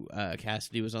knew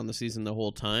Cassidy was on the season the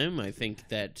whole time. I think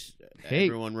that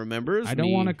everyone remembers. I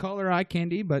don't want to call her eye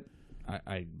candy, but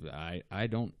I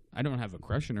don't have a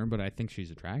crush on her, but I think she's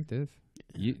attractive.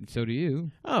 So do you.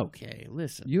 Okay,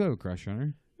 listen. You have a crush on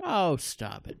her. Oh,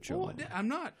 stop it, Joel. Oh, I'm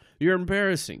not. You're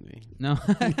embarrassing me. No.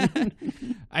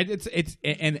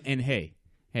 And hey.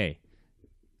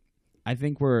 I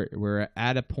think we're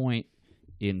at a point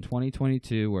in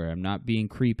 2022 where I'm not being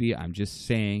creepy. I'm just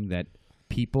saying that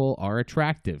people are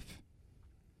attractive.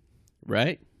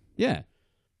 Right? Yeah.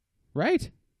 Right?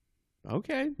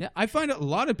 Okay. Yeah, I find a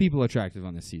lot of people attractive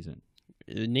on this season.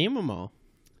 Name them all.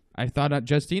 I thought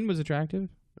Justine was attractive.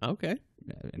 Okay.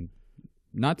 And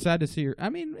not sad to see her. I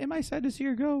mean, am I sad to see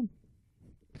her go?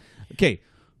 Okay.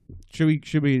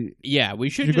 Should we? Yeah,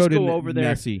 we should just go over there.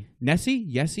 Nessie?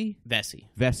 Yessie?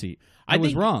 Vessie. I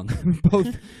was wrong.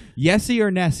 Both Yessie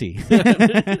or Nessie.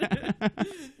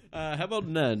 How about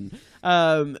none?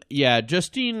 Yeah,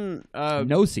 Justine.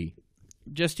 Nosy.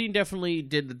 Justine definitely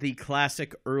did the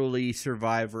classic early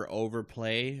Survivor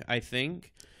overplay, I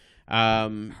think.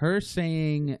 Her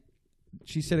saying,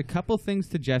 she said a couple things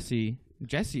to Jesse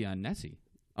on Nessie.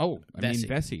 Oh, I mean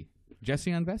Vessie.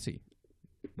 Jesse on Vessie.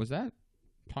 Was that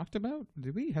talked about?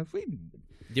 Did we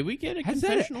get a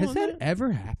confessional on that? Has that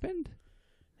ever happened?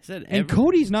 And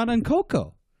Cody's not on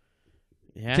Coco.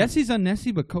 Yeah. Jesse's on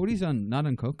Nessie, but Cody's not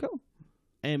on Coco?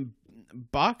 And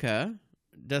Baca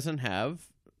doesn't have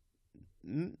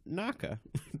Naka.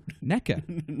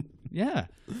 NECA. Yeah.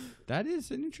 That is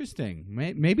interesting.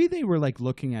 Maybe they were like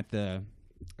looking at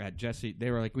Jesse. They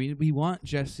were like, we want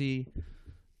Jesse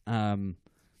and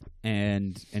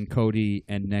Cody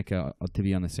and NECA to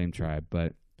be on the same tribe,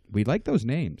 but we like those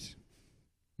names.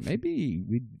 Maybe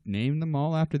we name them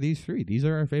all after these 3. These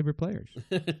are our favorite players.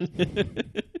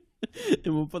 And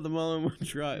we'll put them all in one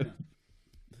tribe.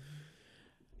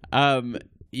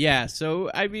 Yeah,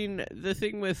 so, I mean, the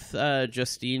thing with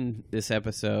Justine this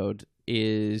episode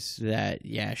is that,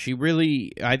 yeah,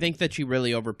 I think that she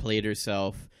really overplayed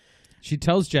herself. She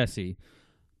tells Jesse,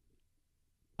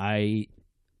 I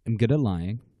am good at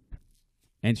lying.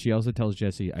 And she also tells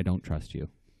Jesse, I don't trust you.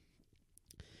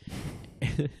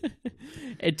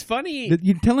 It's funny.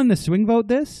 You telling the swing vote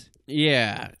this?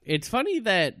 Yeah. It's funny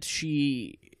that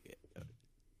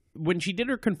when she did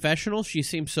her confessional, she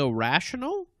seemed so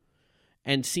rational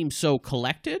and seemed so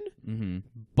collected. Mm-hmm.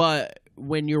 But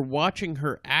when you're watching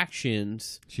her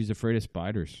actions... She's afraid of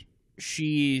spiders.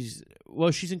 She's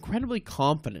incredibly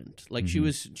confident. Like,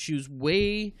 mm-hmm. she was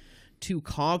way too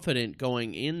confident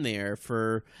going in there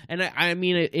and I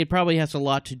mean it probably has a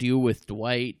lot to do with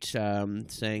Dwight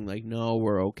saying like, no,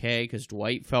 we're okay, because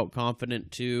Dwight felt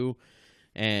confident too,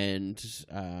 and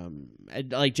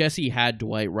like Jesse had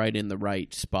Dwight right in the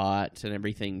right spot and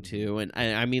everything too, and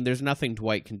I mean there's nothing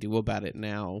Dwight can do about it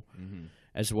now. Mm-hmm.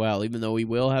 As well, even though he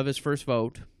will have his first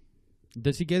vote.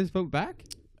 Does he get his vote back?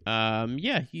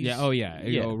 Yeah. Oh,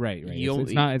 right.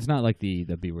 It's not like the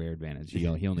Beware advantage. He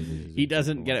only loses. He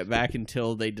doesn't get it back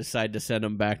until they decide to send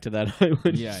him back to that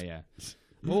island. Yeah.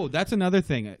 Oh, that's another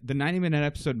thing. The 90-minute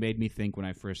episode made me think when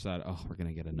I first thought, oh, we're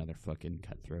gonna get another fucking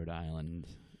cutthroat island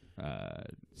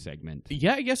segment.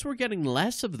 Yeah, I guess we're getting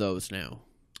less of those now.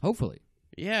 Hopefully.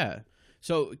 Yeah.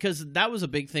 So, because that was a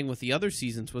big thing with the other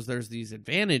seasons, was there's these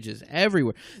advantages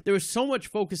everywhere. There was so much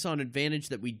focus on advantage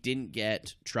that we didn't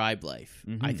get tribe life.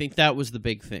 Mm-hmm. I think that was the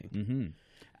big thing. Mm-hmm.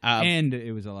 And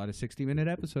it was a lot of 60-minute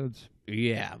episodes.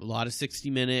 Yeah, a lot of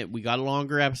 60-minute. We got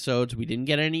longer episodes. We didn't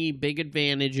get any big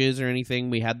advantages or anything.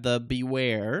 We had the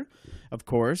Beware, of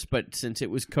course, but since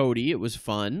it was Cody, it was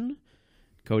fun.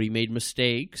 Cody made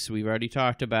mistakes. We've already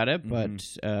talked about it,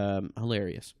 but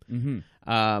hilarious. Mm-hmm.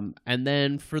 And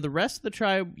then for the rest of the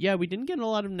tribe, yeah, we didn't get a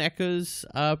lot of NECA's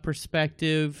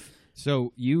perspective.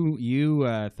 So you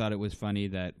thought it was funny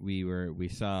that we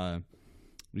saw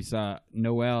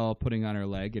Noelle putting on her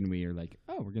leg, and we were like,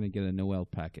 oh, we're gonna get a Noelle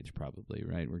package probably,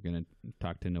 right? We're gonna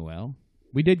talk to Noelle.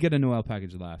 We did get a Noelle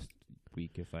package last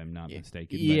week, if I'm not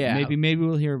mistaken. But yeah, maybe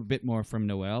we'll hear a bit more from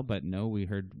Noelle, but no, we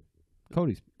heard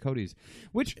Cody's,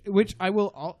 which I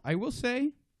will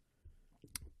say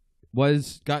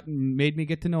made me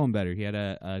get to know him better. He had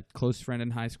a close friend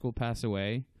in high school pass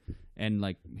away, and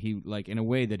he in a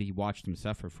way that he watched him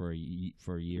suffer for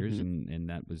years, mm-hmm. and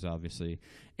that was obviously.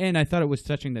 And I thought it was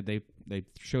touching that they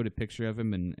showed a picture of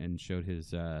him and showed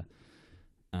his a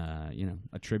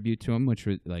tribute to him, which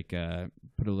was put a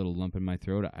little lump in my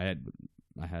throat. I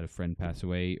had a friend pass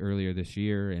away earlier this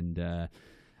year, and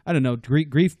I don't know.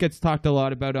 Grief gets talked a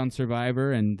lot about on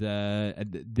Survivor, and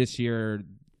this year,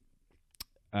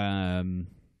 that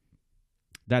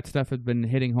stuff has been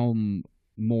hitting home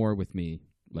more with me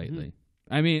lately.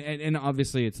 Mm-hmm. I mean, and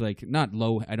obviously it's not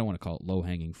low. I don't want to call it low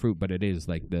hanging fruit, but it is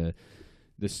the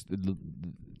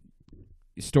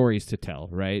stories to tell,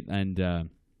 right? And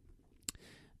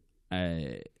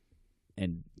they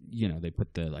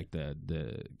put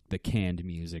the canned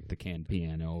music, the canned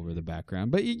piano over the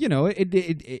background. But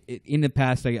it in the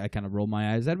past I kind of roll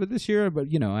my eyes at it, but this year,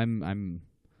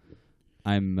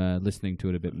 I'm listening to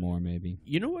it a bit more, maybe.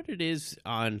 You know what it is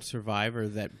on Survivor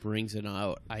that brings it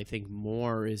out, I think,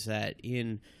 more is that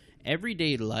in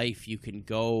everyday life you can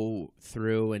go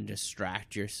through and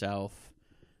distract yourself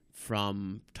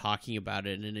from talking about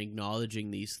it and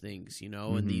acknowledging these things,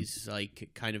 mm-hmm. and these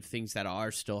kind of things that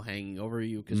are still hanging over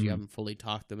you because mm-hmm. you haven't fully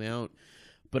talked them out.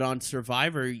 But on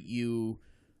Survivor, you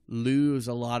lose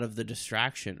a lot of the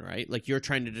distraction, right? You're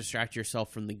trying to distract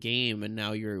yourself from the game, and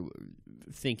now you're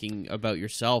thinking about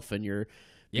yourself, and you're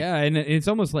and it's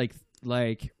almost like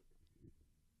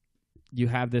you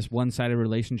have this one-sided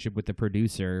relationship with the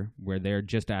producer where they're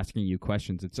just asking you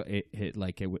questions.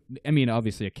 I mean,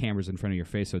 obviously a camera's in front of your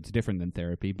face, so it's different than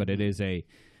therapy, but it is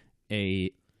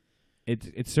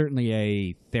it's certainly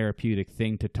a therapeutic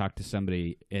thing to talk to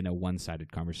somebody in a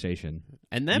one-sided conversation.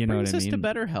 And that brings us to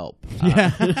BetterHelp.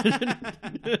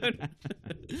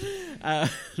 I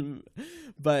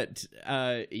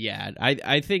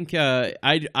think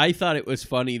I thought it was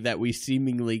funny that we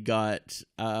seemingly got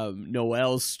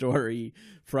Noelle's story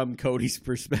from Cody's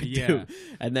perspective,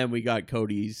 and then we got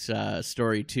Cody's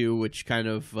story too, which kind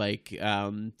of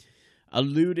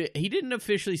alluded. He didn't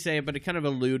officially say it, but it kind of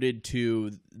alluded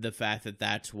to the fact that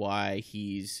that's why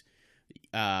he's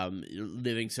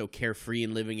living so carefree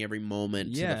and living every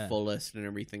moment to the fullest and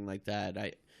everything like that.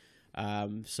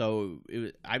 We're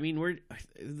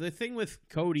the thing with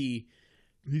Cody.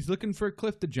 He's looking for a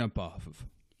cliff to jump off of.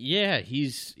 Yeah,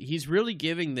 he's really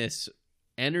giving this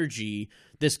energy,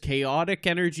 this chaotic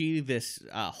energy, this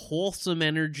wholesome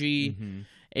energy. Mm-hmm.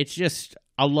 It's just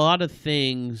a lot of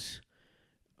things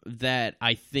that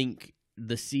I think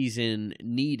the season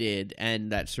needed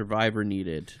and that Survivor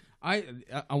needed.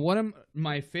 One of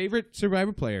my favorite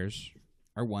Survivor players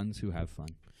are ones who have fun.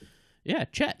 Yeah,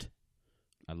 Chet.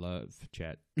 I love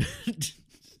Chet.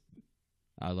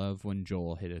 I love when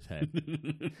Joel hit his head.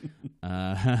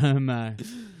 I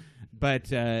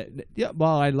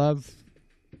love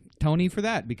Tony for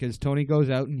that because Tony goes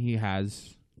out and he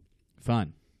has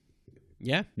fun.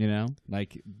 Yeah.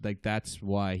 That's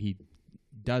why he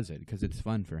does it, because it's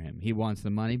fun for him. He wants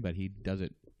the money, but he does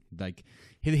it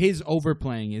his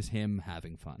overplaying is him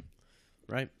having fun.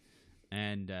 Right.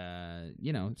 And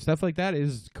stuff like that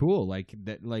is cool.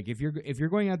 If you're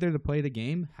going out there to play the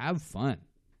game, have fun.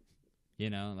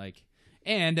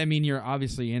 And I mean, you're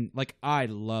obviously in. I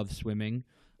love swimming.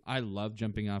 I love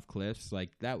jumping off cliffs. I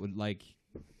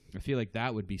feel like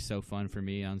that would be so fun for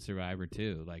me on Survivor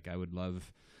too. I would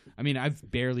love. I mean, I've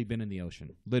barely been in the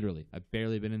ocean. Literally, I've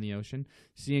barely been in the ocean.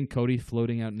 Seeing Cody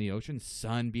floating out in the ocean,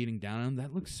 sun beating down on him,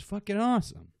 that looks fucking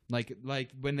awesome. Like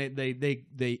when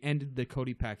they ended the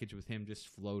Cody package with him just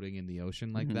floating in the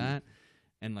ocean like mm-hmm. that,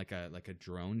 and like a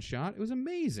drone shot. It was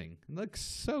amazing. It looks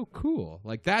so cool.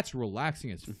 That's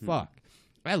relaxing as mm-hmm. fuck.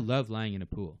 I love lying in a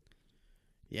pool.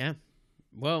 Yeah.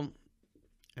 Well,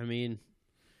 I mean,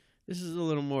 this is a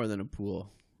little more than a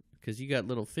pool because you got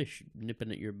little fish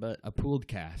nipping at your butt. A pooled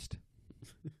cast.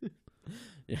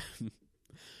 Yeah.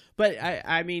 But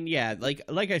I mean, yeah,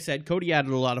 like I said, Cody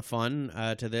added a lot of fun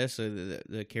to this,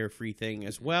 the carefree thing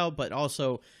as well. But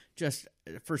also, just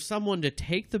for someone to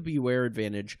take the Beware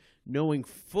advantage, knowing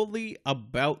fully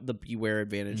about the Beware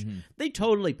advantage, they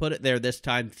totally put it there this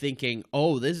time, thinking,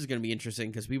 "Oh, this is going to be interesting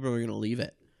because people are going to leave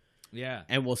it." Yeah.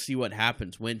 And we'll see what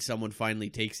happens when someone finally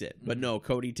takes it. But no,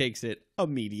 Cody takes it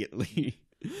immediately.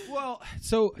 Well,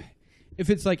 so if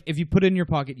it's like if you put it in your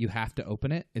pocket, you have to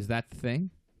open it. Is that the thing?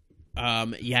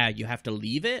 Yeah, you have to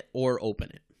leave it or open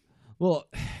it. Well,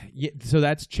 yeah, so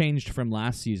that's changed from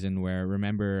last season where,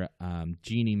 remember,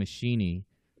 Genie Machini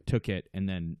took it and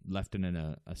then left it in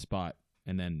a spot,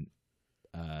 and then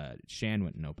Shan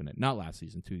went and opened it. Not last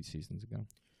season, 2 seasons ago.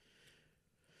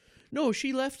 No,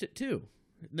 she left it too.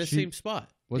 The same spot.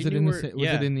 Was They it knew in where- was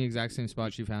it in the exact same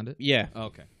spot she found it? Yeah.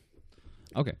 Okay.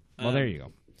 Okay. Well, there you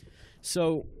go.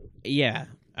 So, yeah.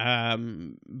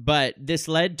 But this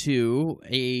led to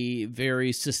a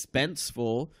very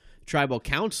suspenseful tribal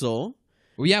council.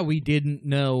 Well, yeah, we didn't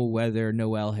know whether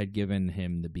Noelle had given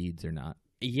him the beads or not.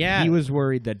 Yeah. He was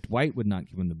worried that Dwight would not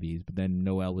give him the beads, but then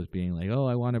Noelle was being like, "Oh,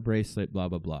 I want a bracelet, blah,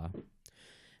 blah, blah."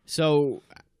 So,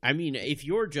 I mean, if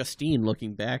you're Justine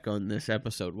looking back on this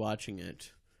episode, watching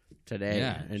it today,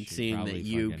 Yeah, and she seeing that probably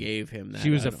you fucking- gave him that. She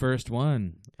was the item. first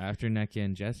one after Nekka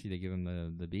and Jesse to give him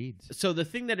the beads. So the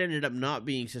thing that ended up not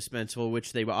being suspenseful,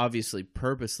 which they obviously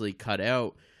purposely cut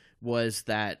out, was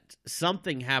that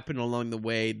something happened along the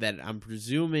way that I'm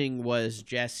presuming was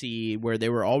Jesse, where they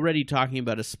were already talking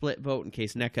about a split vote in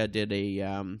case Nekka did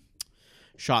a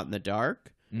shot in the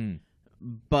dark.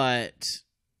 But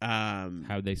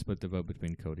How they split the vote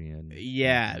between Cody and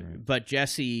yeah, right. but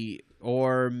Jesse,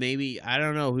 or maybe I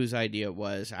don't know whose idea it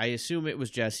was. I assume it was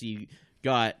Jesse,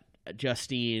 got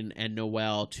Justine and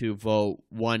Noelle to vote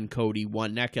one Cody,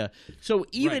 one Nekka. So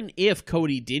even if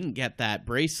Cody didn't get that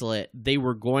bracelet, they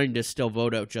were going to still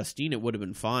vote out Justine. It would have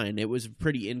been fine. It was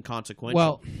pretty inconsequential.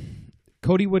 Well,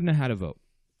 Cody wouldn't have had a vote.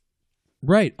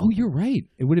 Right. Oh, you're right.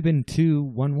 It would have been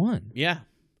 2-1-1. yeah,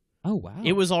 Oh, wow.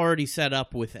 it was already set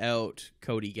up without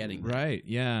Cody getting that. Right,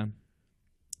 yeah.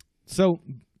 So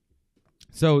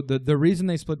the reason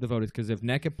they split the vote is because if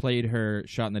Nekka played her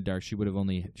shot in the dark, she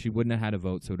wouldn't have had a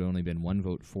vote, so it would have only been one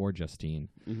vote for Justine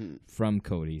from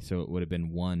Cody. So it would have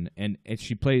been one. And if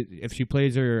she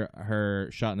plays her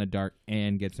shot in the dark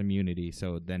and gets immunity,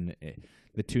 so then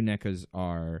the two Nekkas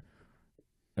are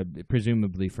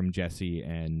presumably from Jesse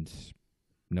and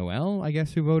Noelle, I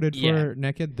guess, who voted for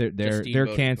Nekka. They're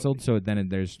voted canceled. Cody. So then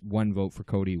there's one vote for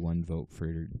Cody, one vote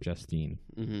for Justine.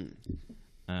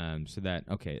 So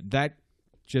that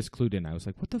just clued in. I was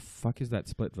like, "What the fuck is that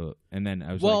split vote?" And then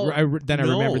I was I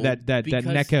remembered that because-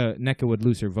 Nekka would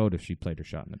lose her vote if she played her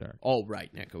shot in the dark. Oh, right.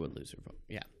 Nekka would lose her vote.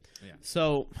 Yeah.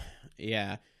 So,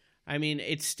 yeah. I mean,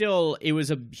 it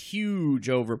was a huge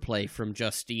overplay from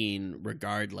Justine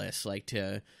regardless, like,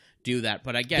 to do that.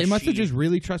 But I guess They must have just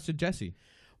really trusted Jesse.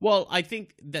 Well, I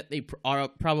think that they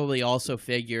probably also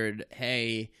figured,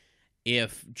 hey,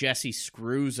 if Jesse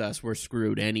screws us, we're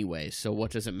screwed anyway. So what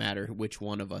does it matter which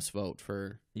one of us vote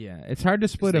for? Yeah, it's hard to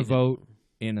split they a vote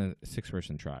in a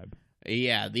 6-person tribe.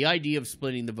 Yeah, the idea of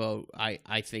splitting the vote,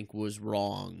 I think, was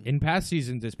wrong. In past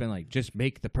seasons, it's been like, just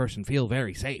make the person feel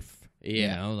very safe.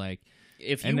 Yeah. You know, like...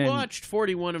 If you and then- watched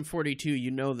 41 and 42, you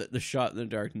know that the shot in the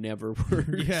dark never works.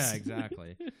 Yeah,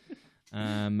 exactly.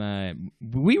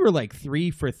 We were like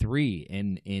 3 for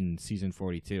 3 in season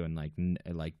 42,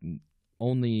 and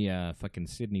only fucking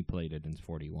Sydney played it in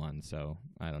 41. So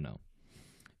I don't know.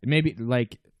 Maybe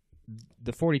like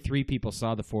the 43 people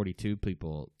saw the 42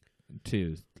 people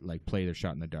too, like play their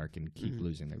shot in the dark and keep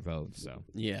losing their votes. So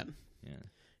Yeah. yeah,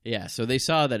 Yeah, so they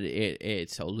saw that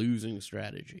it's a losing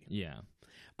strategy. yeah.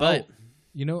 But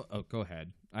Go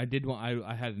ahead. I did want.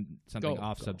 I had something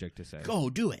off subject to say. go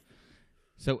do it.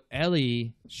 So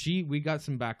Ellie, we got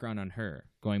some background on her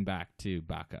going back to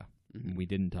Baka. We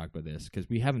didn't talk about this because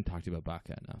we haven't talked about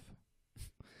Baka enough.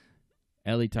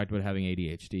 Ellie talked about having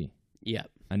ADHD. Yeah.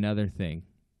 Another thing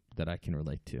that I can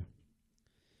relate to.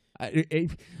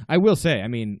 I will say, I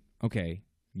mean, okay,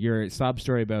 your sob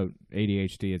story about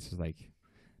ADHD, it's like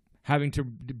having to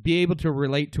be able to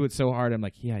relate to it so hard. I'm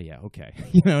like, yeah, okay.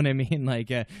 You know what I mean?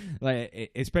 Like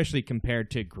especially compared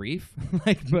to grief,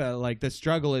 like the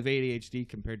struggle of ADHD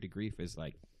compared to grief is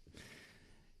like,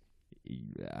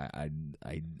 I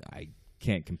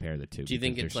can't compare the two. Do you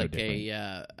think because it's they're so like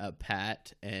different. a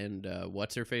Pat and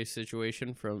what's her face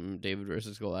situation from David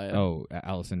versus Goliath? Oh,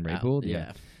 Allison Raybould?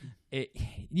 yeah.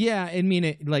 Yeah, I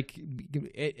mean,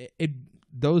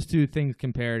 those two things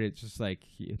compared, it's just like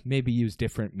maybe use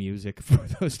different music for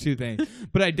those two things.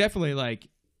 But I definitely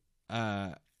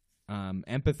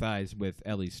empathize with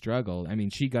Ellie's struggle. I mean,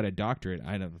 she got a doctorate.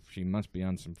 She must be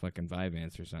on some fucking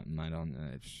Vyvanse or something. I don't know.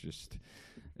 It's just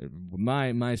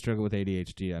my struggle with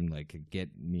ADHD. I'm like, get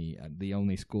me. The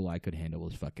only school I could handle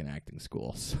was fucking acting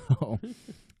school. So,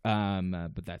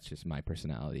 but that's just my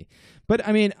personality. But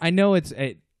I mean, I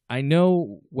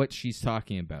know what she's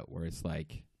talking about, where it's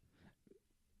like,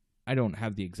 I don't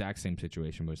have the exact same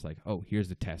situation where it's like, oh, here's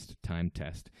the test, time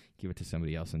test, give it to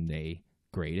somebody else and they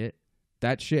grade it.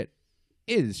 That shit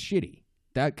is shitty.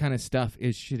 That kind of stuff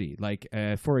is shitty. Like,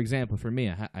 for example, for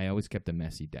me, I always kept a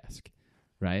messy desk,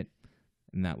 right?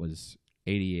 And that was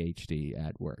ADHD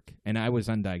at work. And I was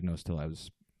undiagnosed till I was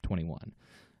 21.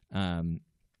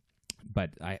 But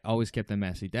I always kept a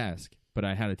messy desk. But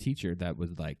I had a teacher that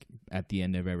would, like, at the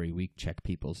end of every week, check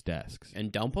people's desks. And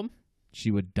dump them?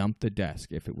 She would dump the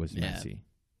desk if it was messy.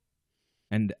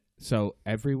 And so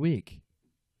every week,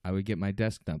 I would get my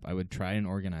desk dumped. I would try and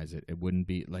organize it. It wouldn't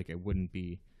be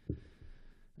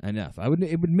enough.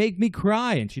 It would make me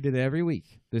cry, and she did it every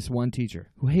week. This one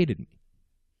teacher who hated me.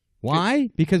 Why?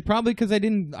 Because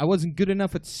I wasn't good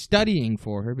enough at studying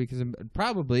for her, because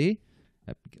probably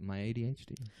my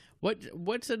ADHD.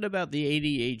 What's it about the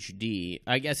ADHD?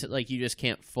 I guess you just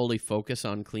can't fully focus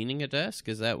on cleaning a desk.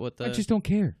 Is that what I just don't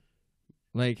care.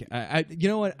 Like, I you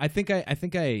know what? I think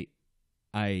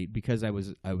because I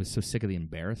was so sick of the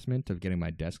embarrassment of getting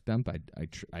my desk dumped,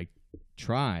 I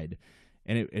tried,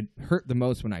 and it hurt the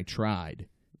most when I tried,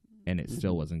 and it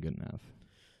still wasn't good enough.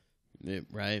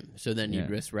 Right. So then you'd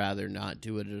just rather not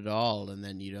do it at all, and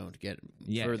then you don't get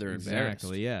further embarrassed.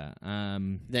 Exactly. Yeah.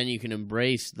 Then you can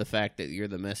embrace the fact that you're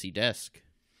the messy desk.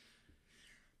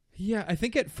 Yeah, I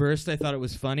think at first I thought it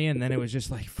was funny, and then it was just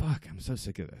like, fuck, I'm so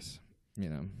sick of this. You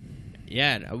know.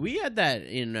 Yeah, we had that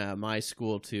in my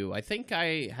school too. I think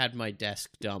I had my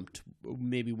desk dumped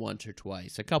maybe once or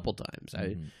twice, a couple times.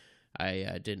 Mm-hmm.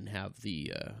 I didn't have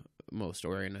the most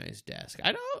organized desk.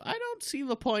 I don't see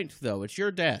the point though. It's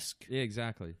your desk. Yeah,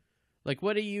 exactly. Like,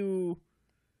 what do you?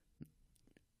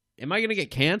 Am I going to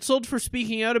get canceled for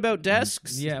speaking out about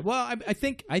desks? Yeah. Well, I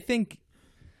think.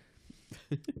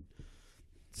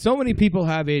 So many people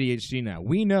have ADHD now.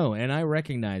 We know, and I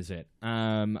recognize it.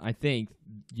 I think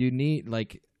you need,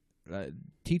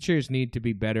 teachers need to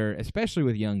be better, especially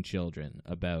with young children,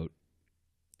 about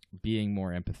being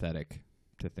more empathetic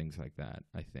to things like that,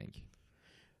 I think.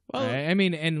 Well, I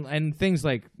mean, and things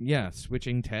like,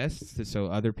 switching tests so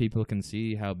other people can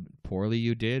see how poorly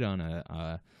you did on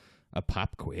a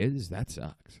pop quiz. That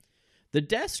sucks. The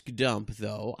desk dump,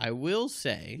 though, I will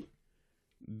say,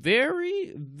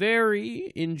 very,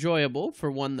 very enjoyable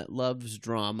for one that loves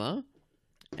drama.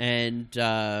 And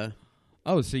so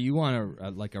you want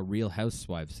a Real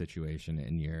Housewives situation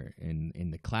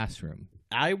in the classroom?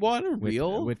 I want a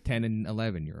real with 10 and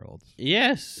 11-year-olds.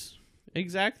 Yes,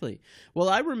 exactly. Well,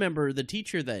 I remember the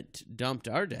teacher that dumped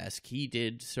our desk. He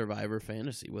did Survivor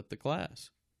Fantasy with the class.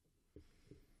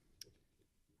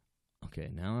 Okay,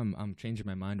 now I'm changing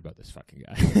my mind about this fucking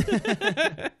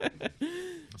guy.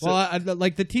 Well,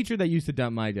 the teacher that used to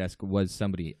dump my desk was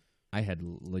somebody I had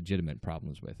legitimate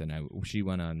problems with, and she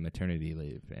went on maternity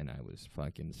leave, and I was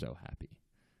fucking so happy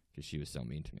because she was so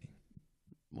mean to me.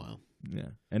 Wow.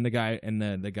 Yeah, and the guy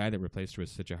that replaced her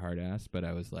was such a hard ass, but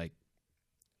I was like,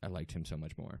 I liked him so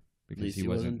much more because he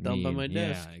wasn't dumped on my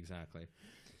desk. Yeah, exactly.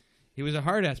 He was a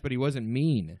hard ass, but he wasn't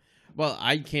mean. Well,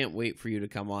 I can't wait for you to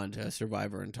come on to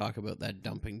Survivor and talk about that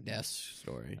dumping desk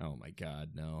story. Oh my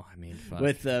God, no! I mean, fuck.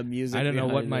 With music. I don't know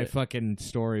what my fucking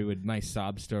my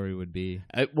sob story would be.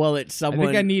 Well, it's someone.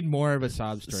 I think I need more of a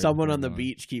sob story. Someone on the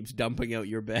beach keeps dumping out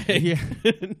your bag. Yeah.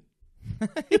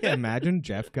 Yeah, imagine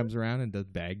Jeff comes around and does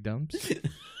bag dumps.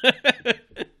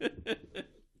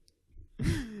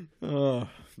 Oh,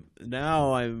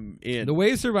 now I'm in. The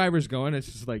way Survivor's going, it's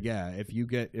just like, if you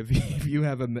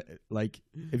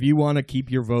want to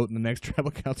keep your vote in the next tribal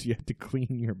council, you have to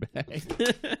clean your bag.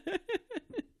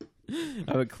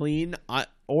 I have a clean,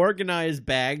 organized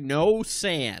bag, no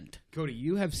sand. Cody,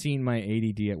 you have seen my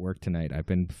ADD at work tonight. I've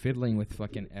been fiddling with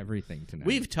fucking everything tonight.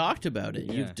 We've talked about it.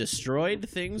 Yeah. You've destroyed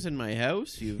things in my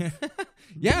house.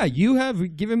 Yeah, you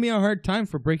have given me a hard time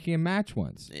for breaking a match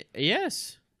once.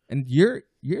 Yes. And you're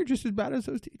just as bad as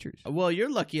those teachers. Well, you're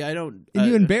lucky I don't... And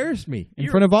you embarrassed me in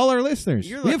front of all our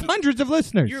listeners. We have hundreds of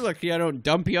listeners. You're lucky I don't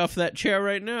dump you off that chair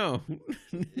right now.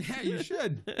 Yeah, you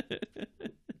should.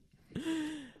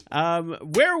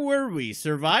 Where were we?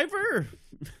 Survivor?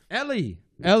 Ellie,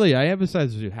 I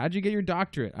emphasize with you. How'd you get your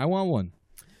doctorate? I want one.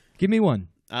 Give me one.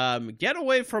 Get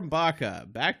away from Baca.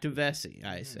 Back to Vesey,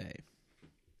 I say.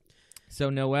 So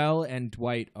Noelle and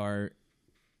Dwight are,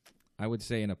 I would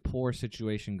say, in a poor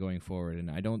situation going forward,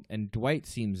 and Dwight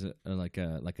seems like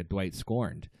a Dwight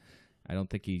scorned. I don't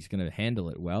think he's going to handle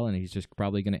it well, and he's just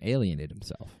probably going to alienate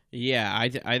himself. Yeah,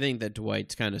 I think that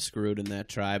Dwight's kind of screwed in that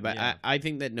tribe. Yeah. I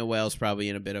think that Noelle's probably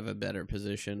in a bit of a better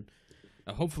position.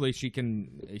 Hopefully, she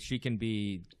can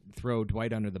throw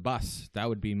Dwight under the bus. That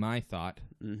would be my thought.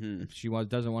 Mm-hmm. If she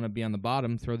doesn't want to be on the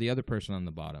bottom, throw the other person on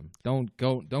the bottom. Don't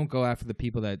go after the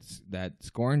people that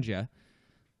scorned you.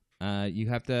 You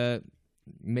have to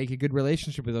make a good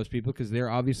relationship with those people because they're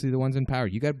obviously the ones in power.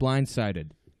 You got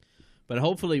blindsided. But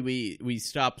hopefully we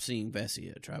stop seeing Vesey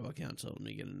at Tribal Council and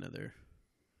we get another...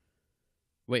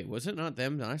 Wait, was it not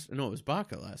them last... No, it was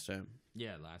Baca last time.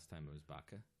 Yeah, last time it was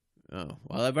Baca. Oh,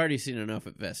 well, I've already seen enough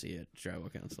at Vesey at Tribal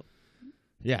Council.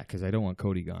 Yeah, because I don't want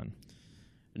Cody gone.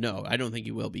 No, I don't think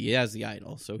he will be. He has the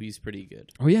idol, so he's pretty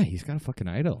good. Oh, yeah, he's got a fucking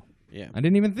idol. Yeah. I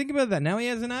didn't even think about that. Now he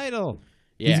has an idol.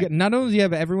 Yeah. Not only does he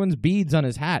have everyone's beads on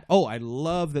his hat. Oh, I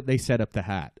love that they set up the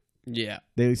hat. Yeah.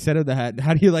 They set up the hat.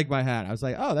 How do you like my hat? I was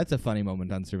like, oh, that's a funny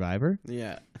moment on Survivor.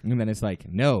 Yeah. And then it's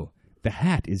like, no, the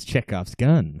hat is Chekhov's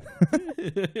gun.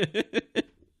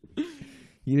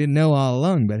 You didn't know all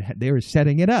along, but they were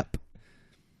setting it up.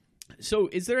 So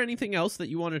is there anything else that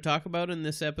you want to talk about in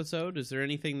this episode? Is there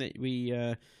anything that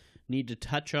we need to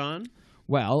touch on?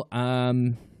 Well,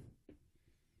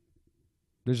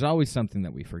 there's always something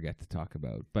that we forget to talk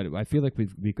about, but I feel like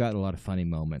we've got a lot of funny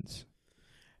moments.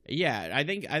 Yeah, I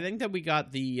think that we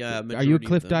got the majority. Are you a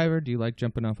cliff diver? Do you like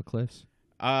jumping off of cliffs?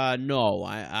 No,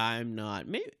 I'm not.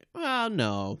 Maybe. Well,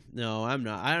 no, I'm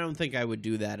not. I don't think I would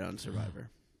do that on Survivor.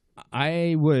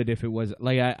 I would if it was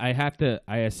like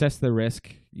I assess the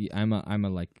risk. I'm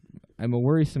a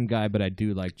worrisome guy, but I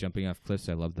do like jumping off cliffs.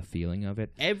 I love the feeling of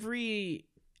it.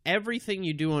 Everything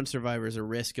you do on Survivor is a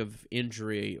risk of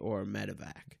injury or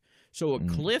medevac. So a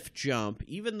cliff jump,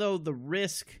 even though the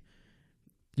risk,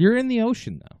 you're in the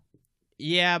ocean though.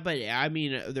 Yeah, but I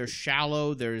mean, there's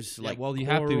shallow. There's you coral,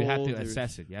 have to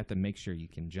assess it. You have to make sure you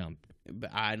can jump.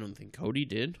 But I don't think Cody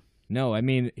did. No, I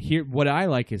mean, here what I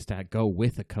like is to go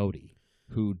with a Cody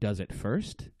who does it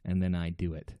first, and then I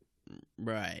do it.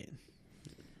 Right.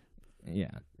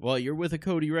 Yeah. Well, you're with a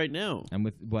Cody right now. I'm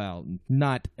with,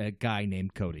 not a guy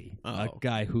named Cody. Oh. A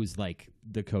guy who's like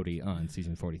the Cody on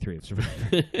season 43 of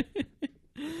Survivor.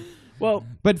 Well,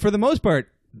 but for the most part,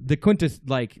 the quintess,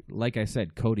 like I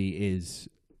said, Cody is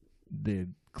the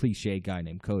cliche guy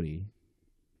named Cody.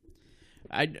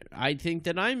 I think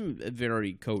that I'm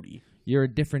very Cody. You're a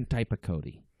different type of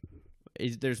Cody.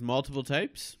 There's multiple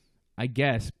types? I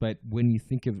guess, but when you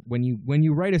think of when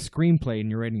you write a screenplay and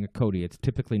you're writing a Cody, it's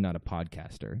typically not a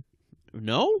podcaster.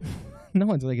 No?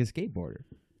 No, it's like a skateboarder.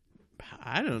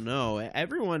 I don't know.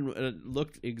 Everyone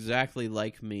looked exactly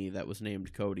like me that was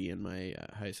named Cody in my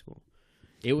high school.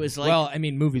 It was like... Well, I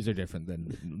mean, movies are different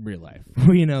than real life.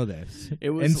 We know this.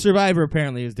 And Survivor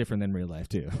apparently is different than real life,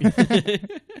 too.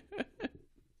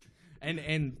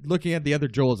 And looking at the other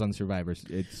Joels on Survivor,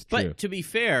 it's true. But to be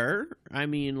fair, I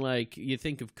mean, like, you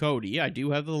think of Cody. I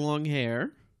do have the long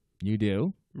hair. You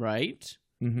do. Right?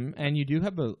 Mm-hmm. And you do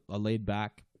have a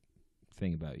laid-back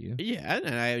thing about you. Yeah,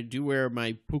 and I do wear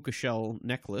my puka shell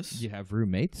necklace. You have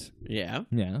roommates. Yeah.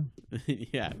 Yeah.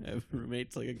 Yeah, I have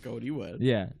roommates like a Cody would.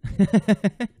 Yeah.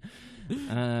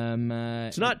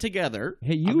 It's not together.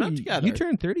 Hey, I'm not together. You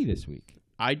turned 30 this week.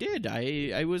 I did.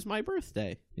 I was my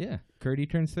birthday. Yeah. Curdy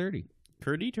turns 30.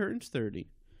 Curdy turns 30.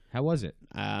 How was it?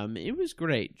 It was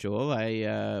great, Joel.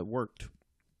 I worked.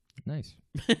 Nice.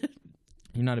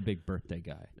 You're not a big birthday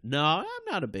guy. No, I'm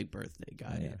not a big birthday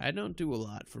guy. Yeah. I don't do a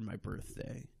lot for my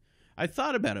birthday. I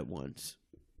thought about it once,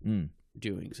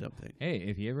 doing something. Hey,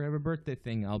 if you ever have a birthday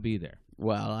thing, I'll be there.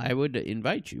 Well, I would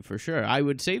invite you for sure. I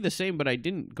would say the same, but I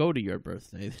didn't go to your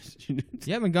birthday.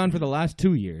 You haven't gone for the last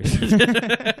 2 years.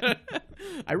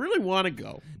 I really want to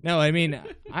go. No, I mean,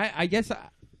 I guess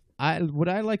what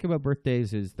I like about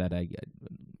birthdays is that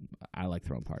I like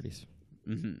throwing parties.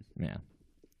 Mm-hmm. Yeah,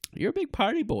 you're a big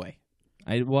party boy.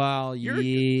 You're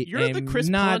the Chris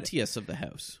Pontius of the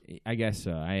house. I guess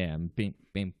so. I am. Bim,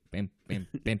 bim, bim, bim,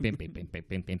 bim, bim, bim, bim, bim,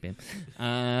 bim, bim,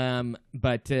 bim.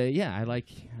 But yeah, I like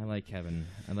having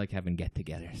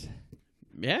get-togethers.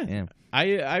 Yeah. Yeah.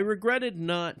 I regretted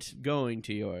not going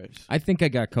to yours. I think I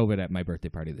got COVID at my birthday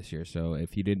party this year, so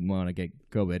if you didn't want to get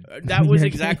COVID... That was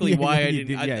exactly why I you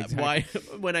didn't. did- yeah, exactly.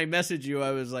 Why when I messaged you,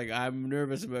 I was like, I'm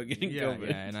nervous about getting COVID.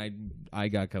 Yeah, and I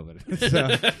got COVID.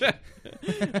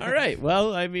 So. All right.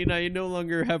 Well, I mean, I no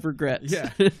longer have regrets.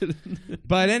 Yeah.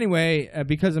 But anyway,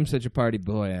 because I'm such a party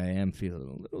boy, I am feeling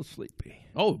a little sleepy.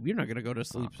 Oh, you're not gonna go to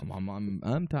sleep.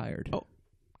 I'm tired. Oh.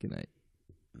 Good night.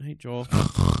 Hey, Joel.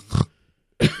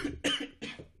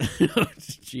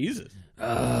 Jesus.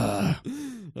 Uh,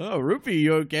 Oh, Rupee,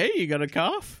 you okay? You got a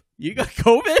cough? You got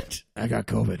COVID? I got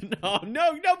COVID.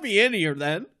 No, don't be in here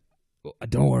then.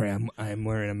 Don't worry, I'm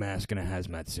wearing a mask and a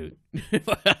hazmat suit.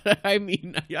 I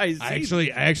mean, I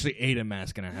see. I actually ate a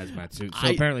mask and a hazmat suit. So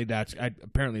apparently that's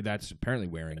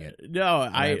wearing it. No,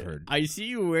 I've heard. I see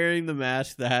you wearing the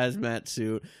mask, the hazmat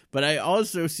suit, but I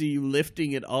also see you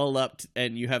lifting it all up,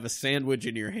 and you have a sandwich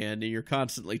in your hand, and you're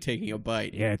constantly taking a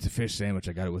bite. Yeah, it's a fish sandwich.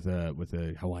 I got it with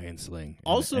a Hawaiian sling.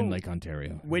 Also, in Lake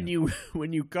Ontario. When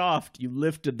you coughed, you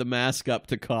lifted the mask up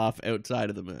to cough outside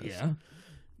of the mask. Yeah.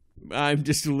 I'm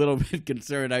just a little bit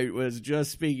concerned. I was just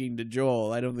speaking to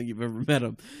Joel. I don't think you've ever met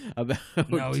him. About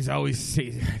No, he's always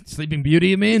Sleeping Beauty,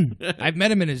 you mean? I've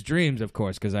met him in his dreams, of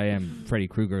course, because I am Freddy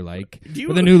Krueger-like.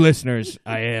 For the new listeners,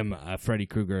 I am a Freddy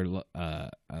Krueger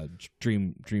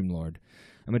dream lord.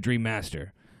 I'm a dream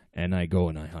master, and I go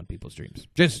and I haunt people's dreams.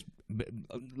 Just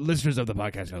listeners of the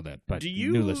podcast know that, but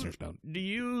new listeners don't. Do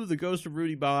you, the ghost of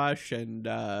Rudy Bosch, and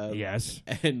Yes,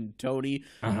 and Tony,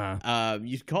 you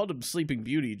you called him Sleeping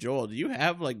Beauty, Joel. Do you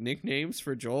have like nicknames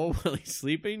for Joel while he's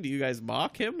sleeping? Do you guys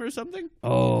mock him or something?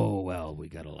 Oh well, we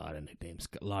got a lot of nicknames.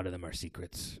 A lot of them are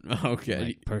secrets. Okay,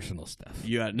 Like personal stuff.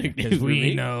 you got nicknames Because for we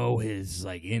me? know his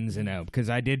like ins and outs. Because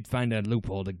I did find a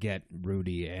loophole to get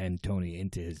Rudy and Tony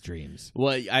into his dreams.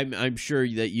 Well, I'm sure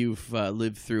that you've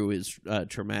lived through his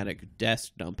traumatic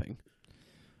desk dumping.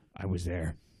 I was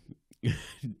there.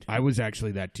 I was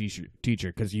actually that teacher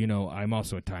because I'm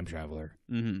also a time traveler,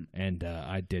 and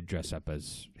I did dress up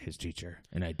as his teacher,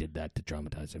 and I did that to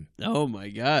traumatize him. Oh my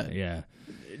God! Yeah,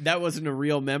 That wasn't a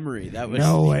real memory. That was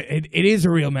no, it is a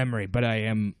real memory, but I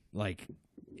am like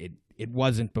it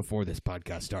wasn't before this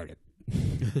podcast started.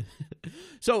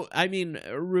 So I mean,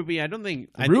 Ruby. I don't think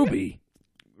Ruby,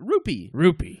 Rupee.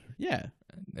 Yeah,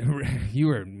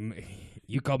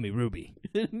 you called me Ruby.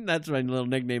 that's my little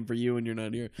nickname for you when you're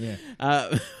not here. Yeah,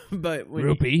 but when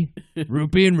Rupee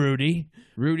and Rudy.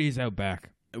 Rudy's out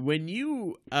back. when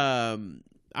you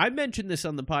I mentioned this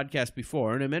on the podcast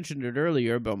before, and I mentioned it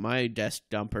earlier about my desk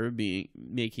dumper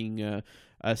making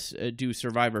us do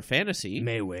Survivor Fantasy.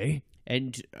 Mayway.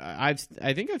 And I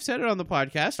think I've said it on the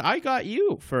podcast. I got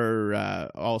you for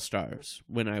All Stars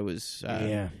when I was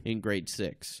in grade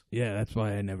 6. Yeah, that's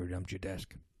why I never dumped your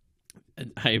desk.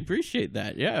 And I appreciate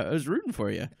that. Yeah, I was rooting for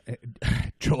you.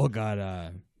 Joel got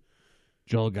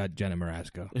Jenna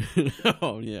Marasco.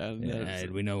 Oh yeah,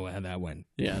 And we know how that went.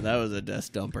 yeah, that was a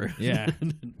desk dumper. Yeah.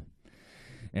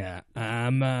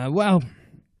 Yeah. Well,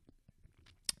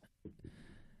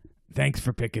 thanks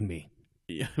for picking me.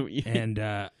 Yeah, And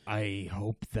I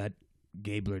hope that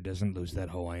Gabler doesn't lose that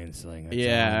Hawaiian sling. That's all I'm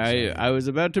yeah. saying. I was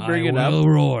about to bring it I up. will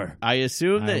roar. I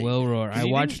assume that I will roar. I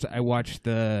you watched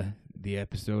the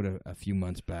episode a few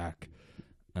months back.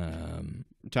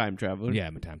 time traveler. Yeah,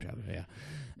 I'm a time traveler. Yeah,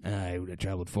 I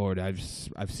traveled forward. I've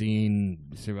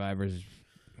seen Survivors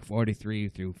 43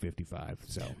 through 55.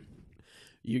 So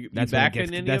you that's back when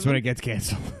in any that's of when them? it gets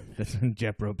canceled. That's when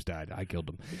Jeff Probst died. I killed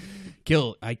him.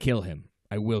 I kill him.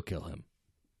 I will kill him.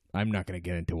 I'm not going to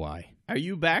get into why. Are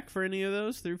you back for any of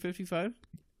those through 55?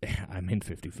 I'm in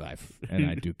 55, and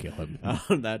I do kill him. Oh,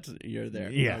 you're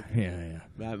there. Yeah, Okay. yeah.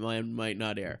 That one might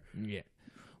not air. Yeah.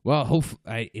 Well,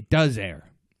 it does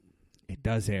air. It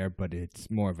does air, but it's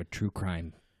more of a true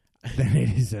crime than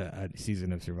it is a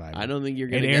season of Survivor. I don't think you're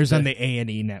It gonna. airs on the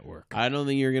A&E network. I don't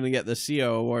think you're gonna get the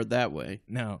CO award that way.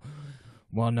 No.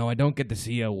 Well, no, I don't get the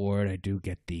CEO award. I do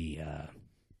get the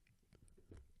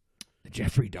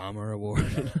Jeffrey Dahmer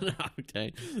award.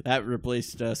 Okay, that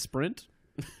replaced Sprint.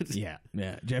 Yeah.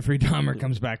 Jeffrey Dahmer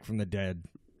comes back from the dead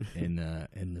in a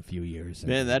few years.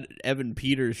 Man, that Evan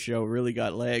Peters show really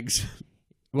got legs.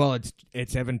 Well,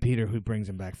 it's Evan Peter who brings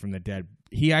him back from the dead.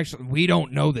 We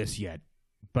don't know this yet,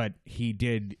 but he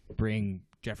did bring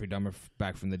Jeffrey Dahmer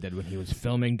back from the dead when he was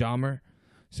filming Dahmer,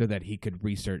 so that he could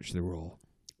research the role.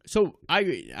 So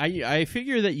I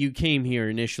figure that you came here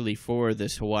initially for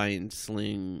this Hawaiian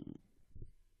sling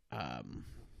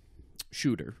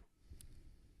shooter.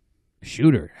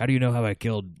 Shooter? How do you know how I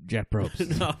killed Jeff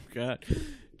Probst? Oh God,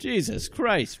 Jesus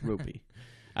Christ, Rupee.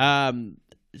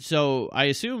 So I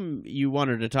assume you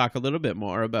wanted to talk a little bit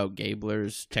more about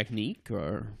Gabler's technique,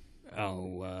 or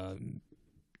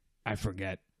I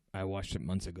forget. I watched it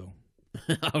months ago.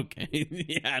 okay,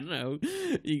 yeah, no,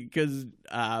 because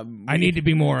I need to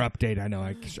be more updated. I know.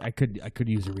 I could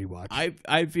use a rewatch.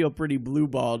 I feel pretty blue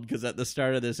balled because at the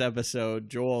start of this episode,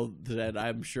 Joel said,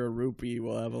 "I'm sure Rupee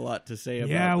will have a lot to say about."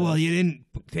 Yeah, well, this. you didn't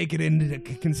take it into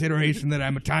consideration that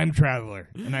I'm a time traveler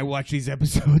and I watch these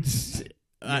episodes.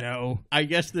 I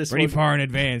guess this pretty will, far in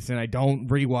advance, and I don't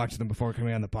rewatch them before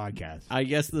coming on the podcast. I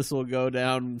guess this will go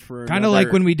down for Kind of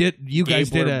like when we did. You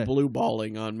guys did Gabler a blue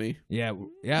balling on me. yeah.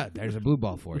 There's a blue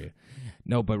ball for you.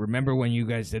 No, but remember when you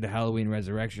guys did a Halloween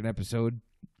Resurrection episode,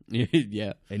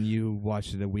 Yeah, and you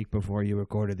watched it a week before you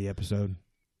recorded the episode?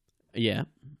 yeah.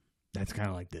 That's kind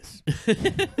of like this.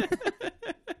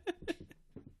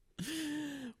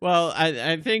 Well,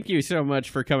 I thank you so much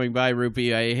for coming by,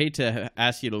 Rupee. I hate to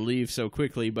ask you to leave so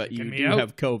quickly, but you me do out.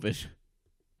 have COVID.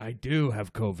 I do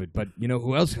have COVID, but you know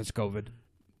who else has COVID?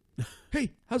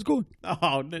 Hey, how's it going?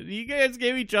 Oh, you guys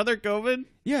gave each other COVID,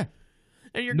 Yeah.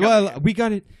 and you're Well, we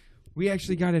got it. We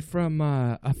actually got it from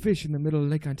a fish in the middle of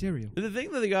Lake Ontario. The thing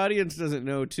that the audience doesn't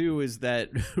know, too, is that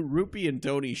Rupee and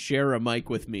Tony share a mic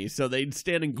with me, so they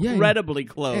stand incredibly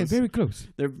close. Yeah, very close.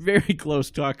 They're very close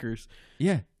talkers.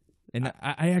 Yeah. And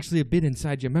I actually have been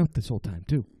inside your mouth this whole time,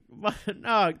 too.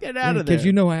 No, get out of there. Because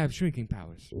you know I have shrinking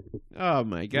powers. Oh,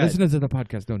 my God. Listeners of the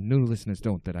podcast don't. New listeners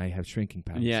don't that I have shrinking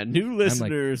powers. Yeah, new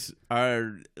listeners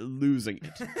are losing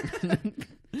it.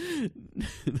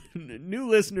 New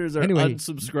listeners are Anyway,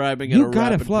 unsubscribing at a You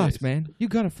gotta rapid floss, pace. man. You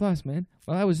gotta floss, man.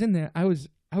 While I was in there, I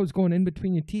was going in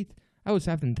between your teeth. I was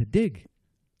having to dig.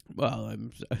 Well,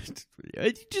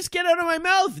 just get out of my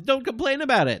mouth. Don't complain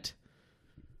about it.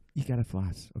 You gotta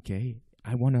floss, okay?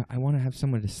 I wanna have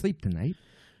somewhere to sleep tonight.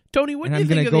 Tony, what And did I'm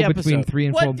you think of gonna the go between episode? 3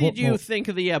 and what 4 did you more. think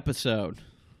of the episode?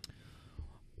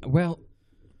 Well,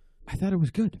 I thought it was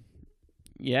good.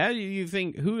 Yeah, you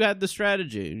think who had the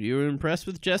strategy? You were impressed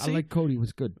with Jesse, I like Cody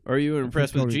was good. or you were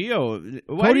impressed with Cody- Gio?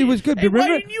 Cody was good, Hey, but why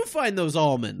remember- didn't you find those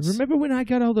almonds? Remember when I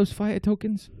got all those fire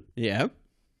tokens? Yeah,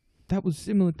 That was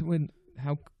similar to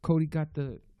how Cody got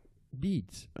the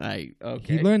beads. okay.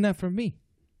 He learned that from me.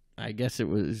 I guess it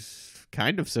was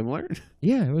kind of similar.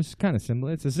 Yeah, it was kind of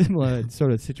similar. It's a similar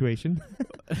sort of situation.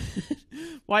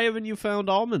 Why haven't you found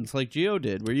almonds like Gio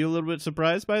did? Were you a little bit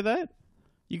surprised by that?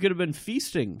 You could have been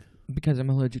feasting. Because I'm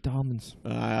allergic to almonds.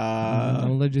 I'm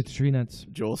allergic to tree nuts.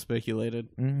 Joel speculated.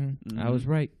 I was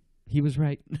right. He was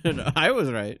right. I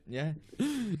was right. Yeah.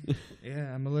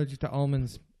 Yeah, I'm allergic to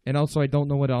almonds. And also, I don't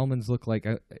know what almonds look like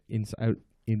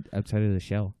outside of the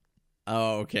shell.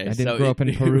 Oh, okay. I didn't grow up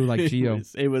in Peru like Gio.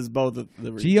 It was both of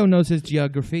the reasons. Gio knows his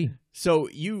geography. So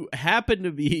you happen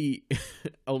to be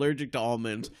allergic to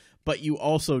almonds, but you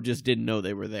also just didn't know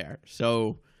they were there.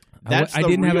 So that's I the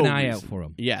didn't have an real eye reason. out for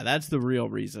them. Yeah, that's the real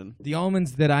reason. The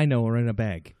almonds that I know are in a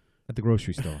bag at the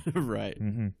grocery store. Right.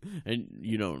 Mm-hmm. And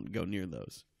you don't go near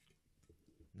those.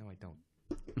 No, I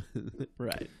don't.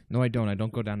 Right. No, I don't. I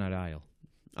don't go down that aisle.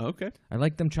 Okay. I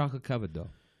like them chocolate covered, though.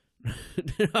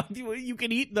 You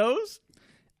can eat those?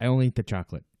 I only eat the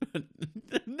chocolate.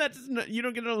 That's not, you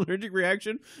don't get an allergic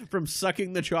reaction from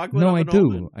sucking the chocolate No, off I an do.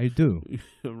 almond? I do.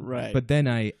 Right. But then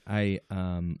I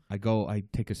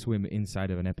take a swim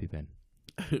inside of an EpiPen,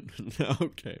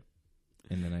 Okay.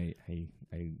 and then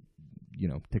I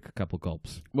take a couple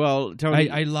gulps. Well, Tony,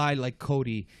 I lie like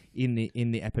Cody in the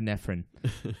epinephrine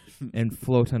and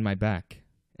float on my back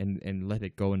and let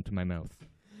it go into my mouth.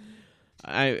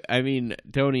 I mean,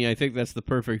 Tony, I think that's the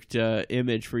perfect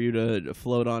image for you to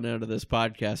float on out of this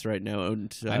podcast right now.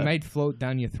 And I might float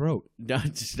down your throat.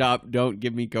 Stop! Don't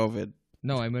give me COVID.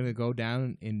 No, I'm gonna go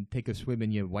down and take a swim in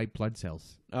your white blood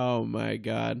cells. Oh my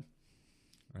God!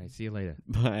 All right, see you later.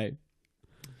 Bye.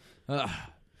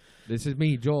 This is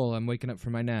me, Joel. I'm waking up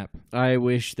from my nap. I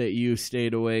wish that you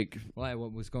stayed awake. Why?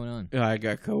 What was going on? I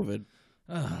got COVID.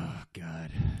 Oh God!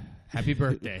 Happy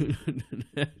birthday.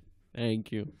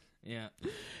 Thank you. Yeah.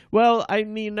 Well, I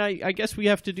mean, I guess we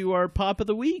have to do our pop of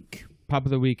the week. Pop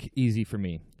of the week, easy for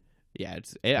me. Yeah,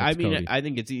 it's. That's Cody. I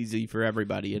think it's easy for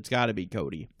everybody. It's got to be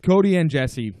Cody. Cody and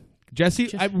Jesse.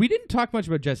 We didn't talk much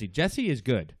about Jesse. Jesse is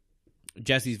good.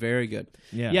 Jesse's very good.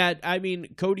 Yeah. I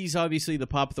mean, Cody's obviously the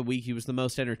pop of the week. He was the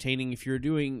most entertaining. If you're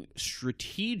doing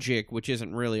strategic, which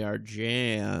isn't really our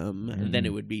jam, then it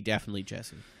would be definitely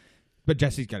Jesse. But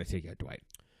Jesse's got to take out Dwight.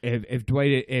 If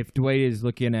Dwight is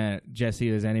looking at Jesse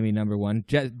as enemy number one,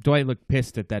 Dwight looked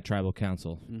pissed at that tribal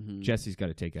council. Mm-hmm. Jesse's got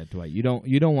to take out Dwight. You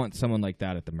don't want someone like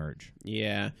that at the merge,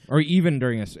 Yeah. or even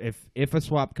during if a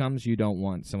swap comes, you don't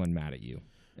want someone mad at you.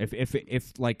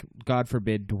 If like God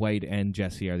forbid Dwight and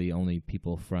Jesse are the only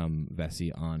people from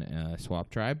Vesey on a swap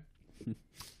tribe,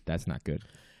 that's not good.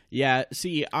 Yeah,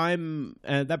 see, I'm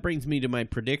that brings me to my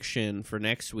prediction for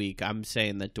next week. I'm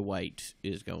saying that Dwight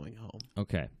is going home.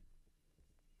 Okay.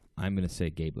 I'm going to say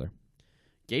Gabler.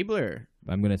 Gabler.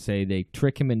 I'm going to say they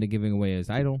trick him into giving away his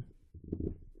idol.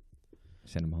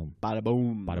 Send him home. Bada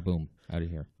boom. Bada boom. Out of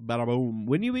here. Bada boom.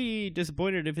 Wouldn't you be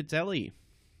disappointed if it's Ellie?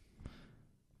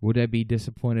 Would I be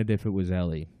disappointed if it was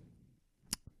Ellie?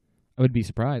 I would be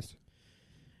surprised.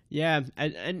 Yeah,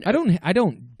 and I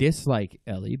don't dislike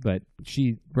Ellie, but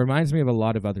she reminds me of a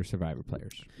lot of other Survivor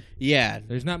players. yeah,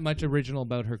 There's not much original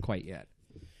about her quite yet.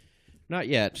 not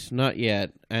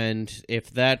yet. And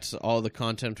if that's all the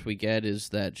content we get is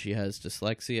that she has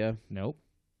dyslexia Nope.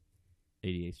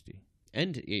 ADHD.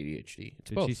 and ADHD. It's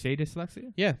Did both. she say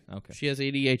dyslexia? Yeah. Okay. She has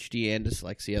ADHD and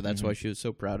dyslexia. That's why she was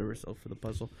so proud of herself for the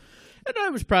puzzle. And I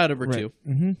was proud of her too.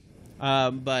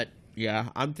 Mm-hmm. But yeah,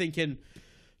 I'm thinking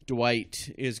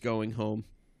Dwight is going home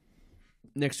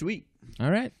next week.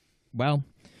 All right. Well,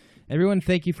 everyone,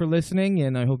 thank you for listening,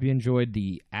 and I hope you enjoyed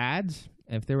the ads,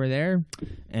 if they were there.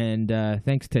 And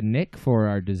thanks to Nick for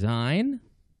our design.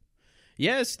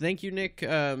 Yes, thank you, Nick.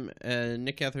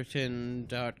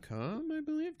 NickEtherton.com, I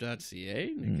believe,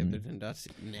 .ca,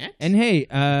 NickEtherton.net. And hey,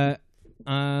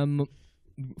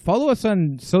 follow us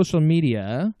on social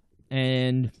media,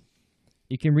 and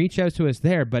you can reach out to us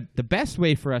there. But the best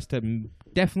way for us to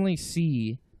definitely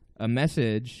see a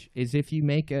message is if you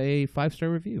make a 5-star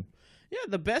review. Yeah,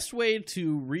 the best way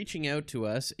to reaching out to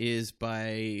us is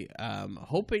by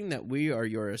hoping that we are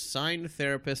your assigned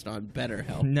therapist on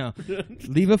BetterHelp. No,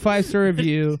 leave a 5-star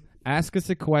review. Ask us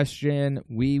a question.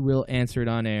 We will answer it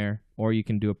on air, or you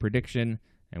can do a prediction,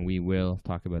 and we will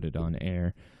talk about it on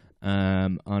air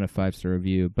on a 5-star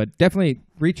review. But definitely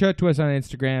reach out to us on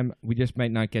Instagram. We just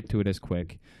might not get to it as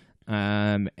quick.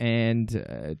 And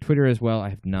Twitter as well. I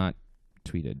have not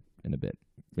tweeted in a bit.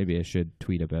 Maybe I should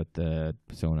tweet about the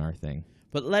sonar thing.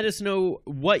 But let us know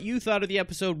what you thought of the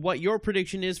episode, what your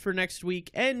prediction is for next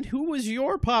week, and who was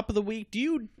your pop of the week. Do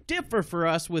you differ for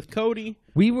us with Cody?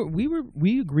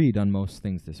 We agreed on most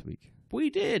things this week. We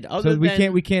did. So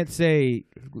we can't say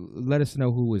let us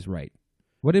know who was right.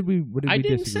 What did we I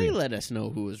didn't disagree? say let us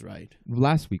know who was right.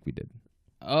 Last week we did.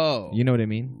 Oh. You know what I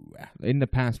mean? In the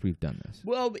past we've done this.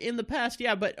 Well, in the past,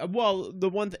 yeah, but, the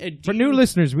one... For new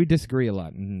listeners, we disagree a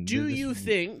lot. Do you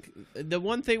think... The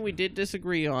one thing we did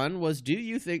disagree on was, do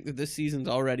you think that this season's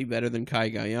already better than Kai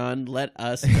Gayan? Let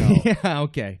us know. Yeah,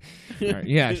 okay. All right,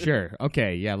 yeah, sure.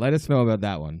 Okay, yeah, let us know about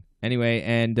that one. Anyway,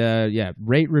 and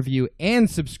rate, review, and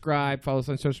subscribe. Follow us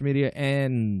on social media,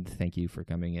 and thank you for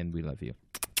coming in. We love you.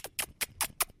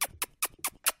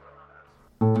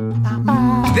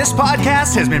 This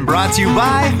podcast has been brought to you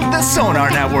by the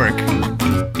Sonar Network.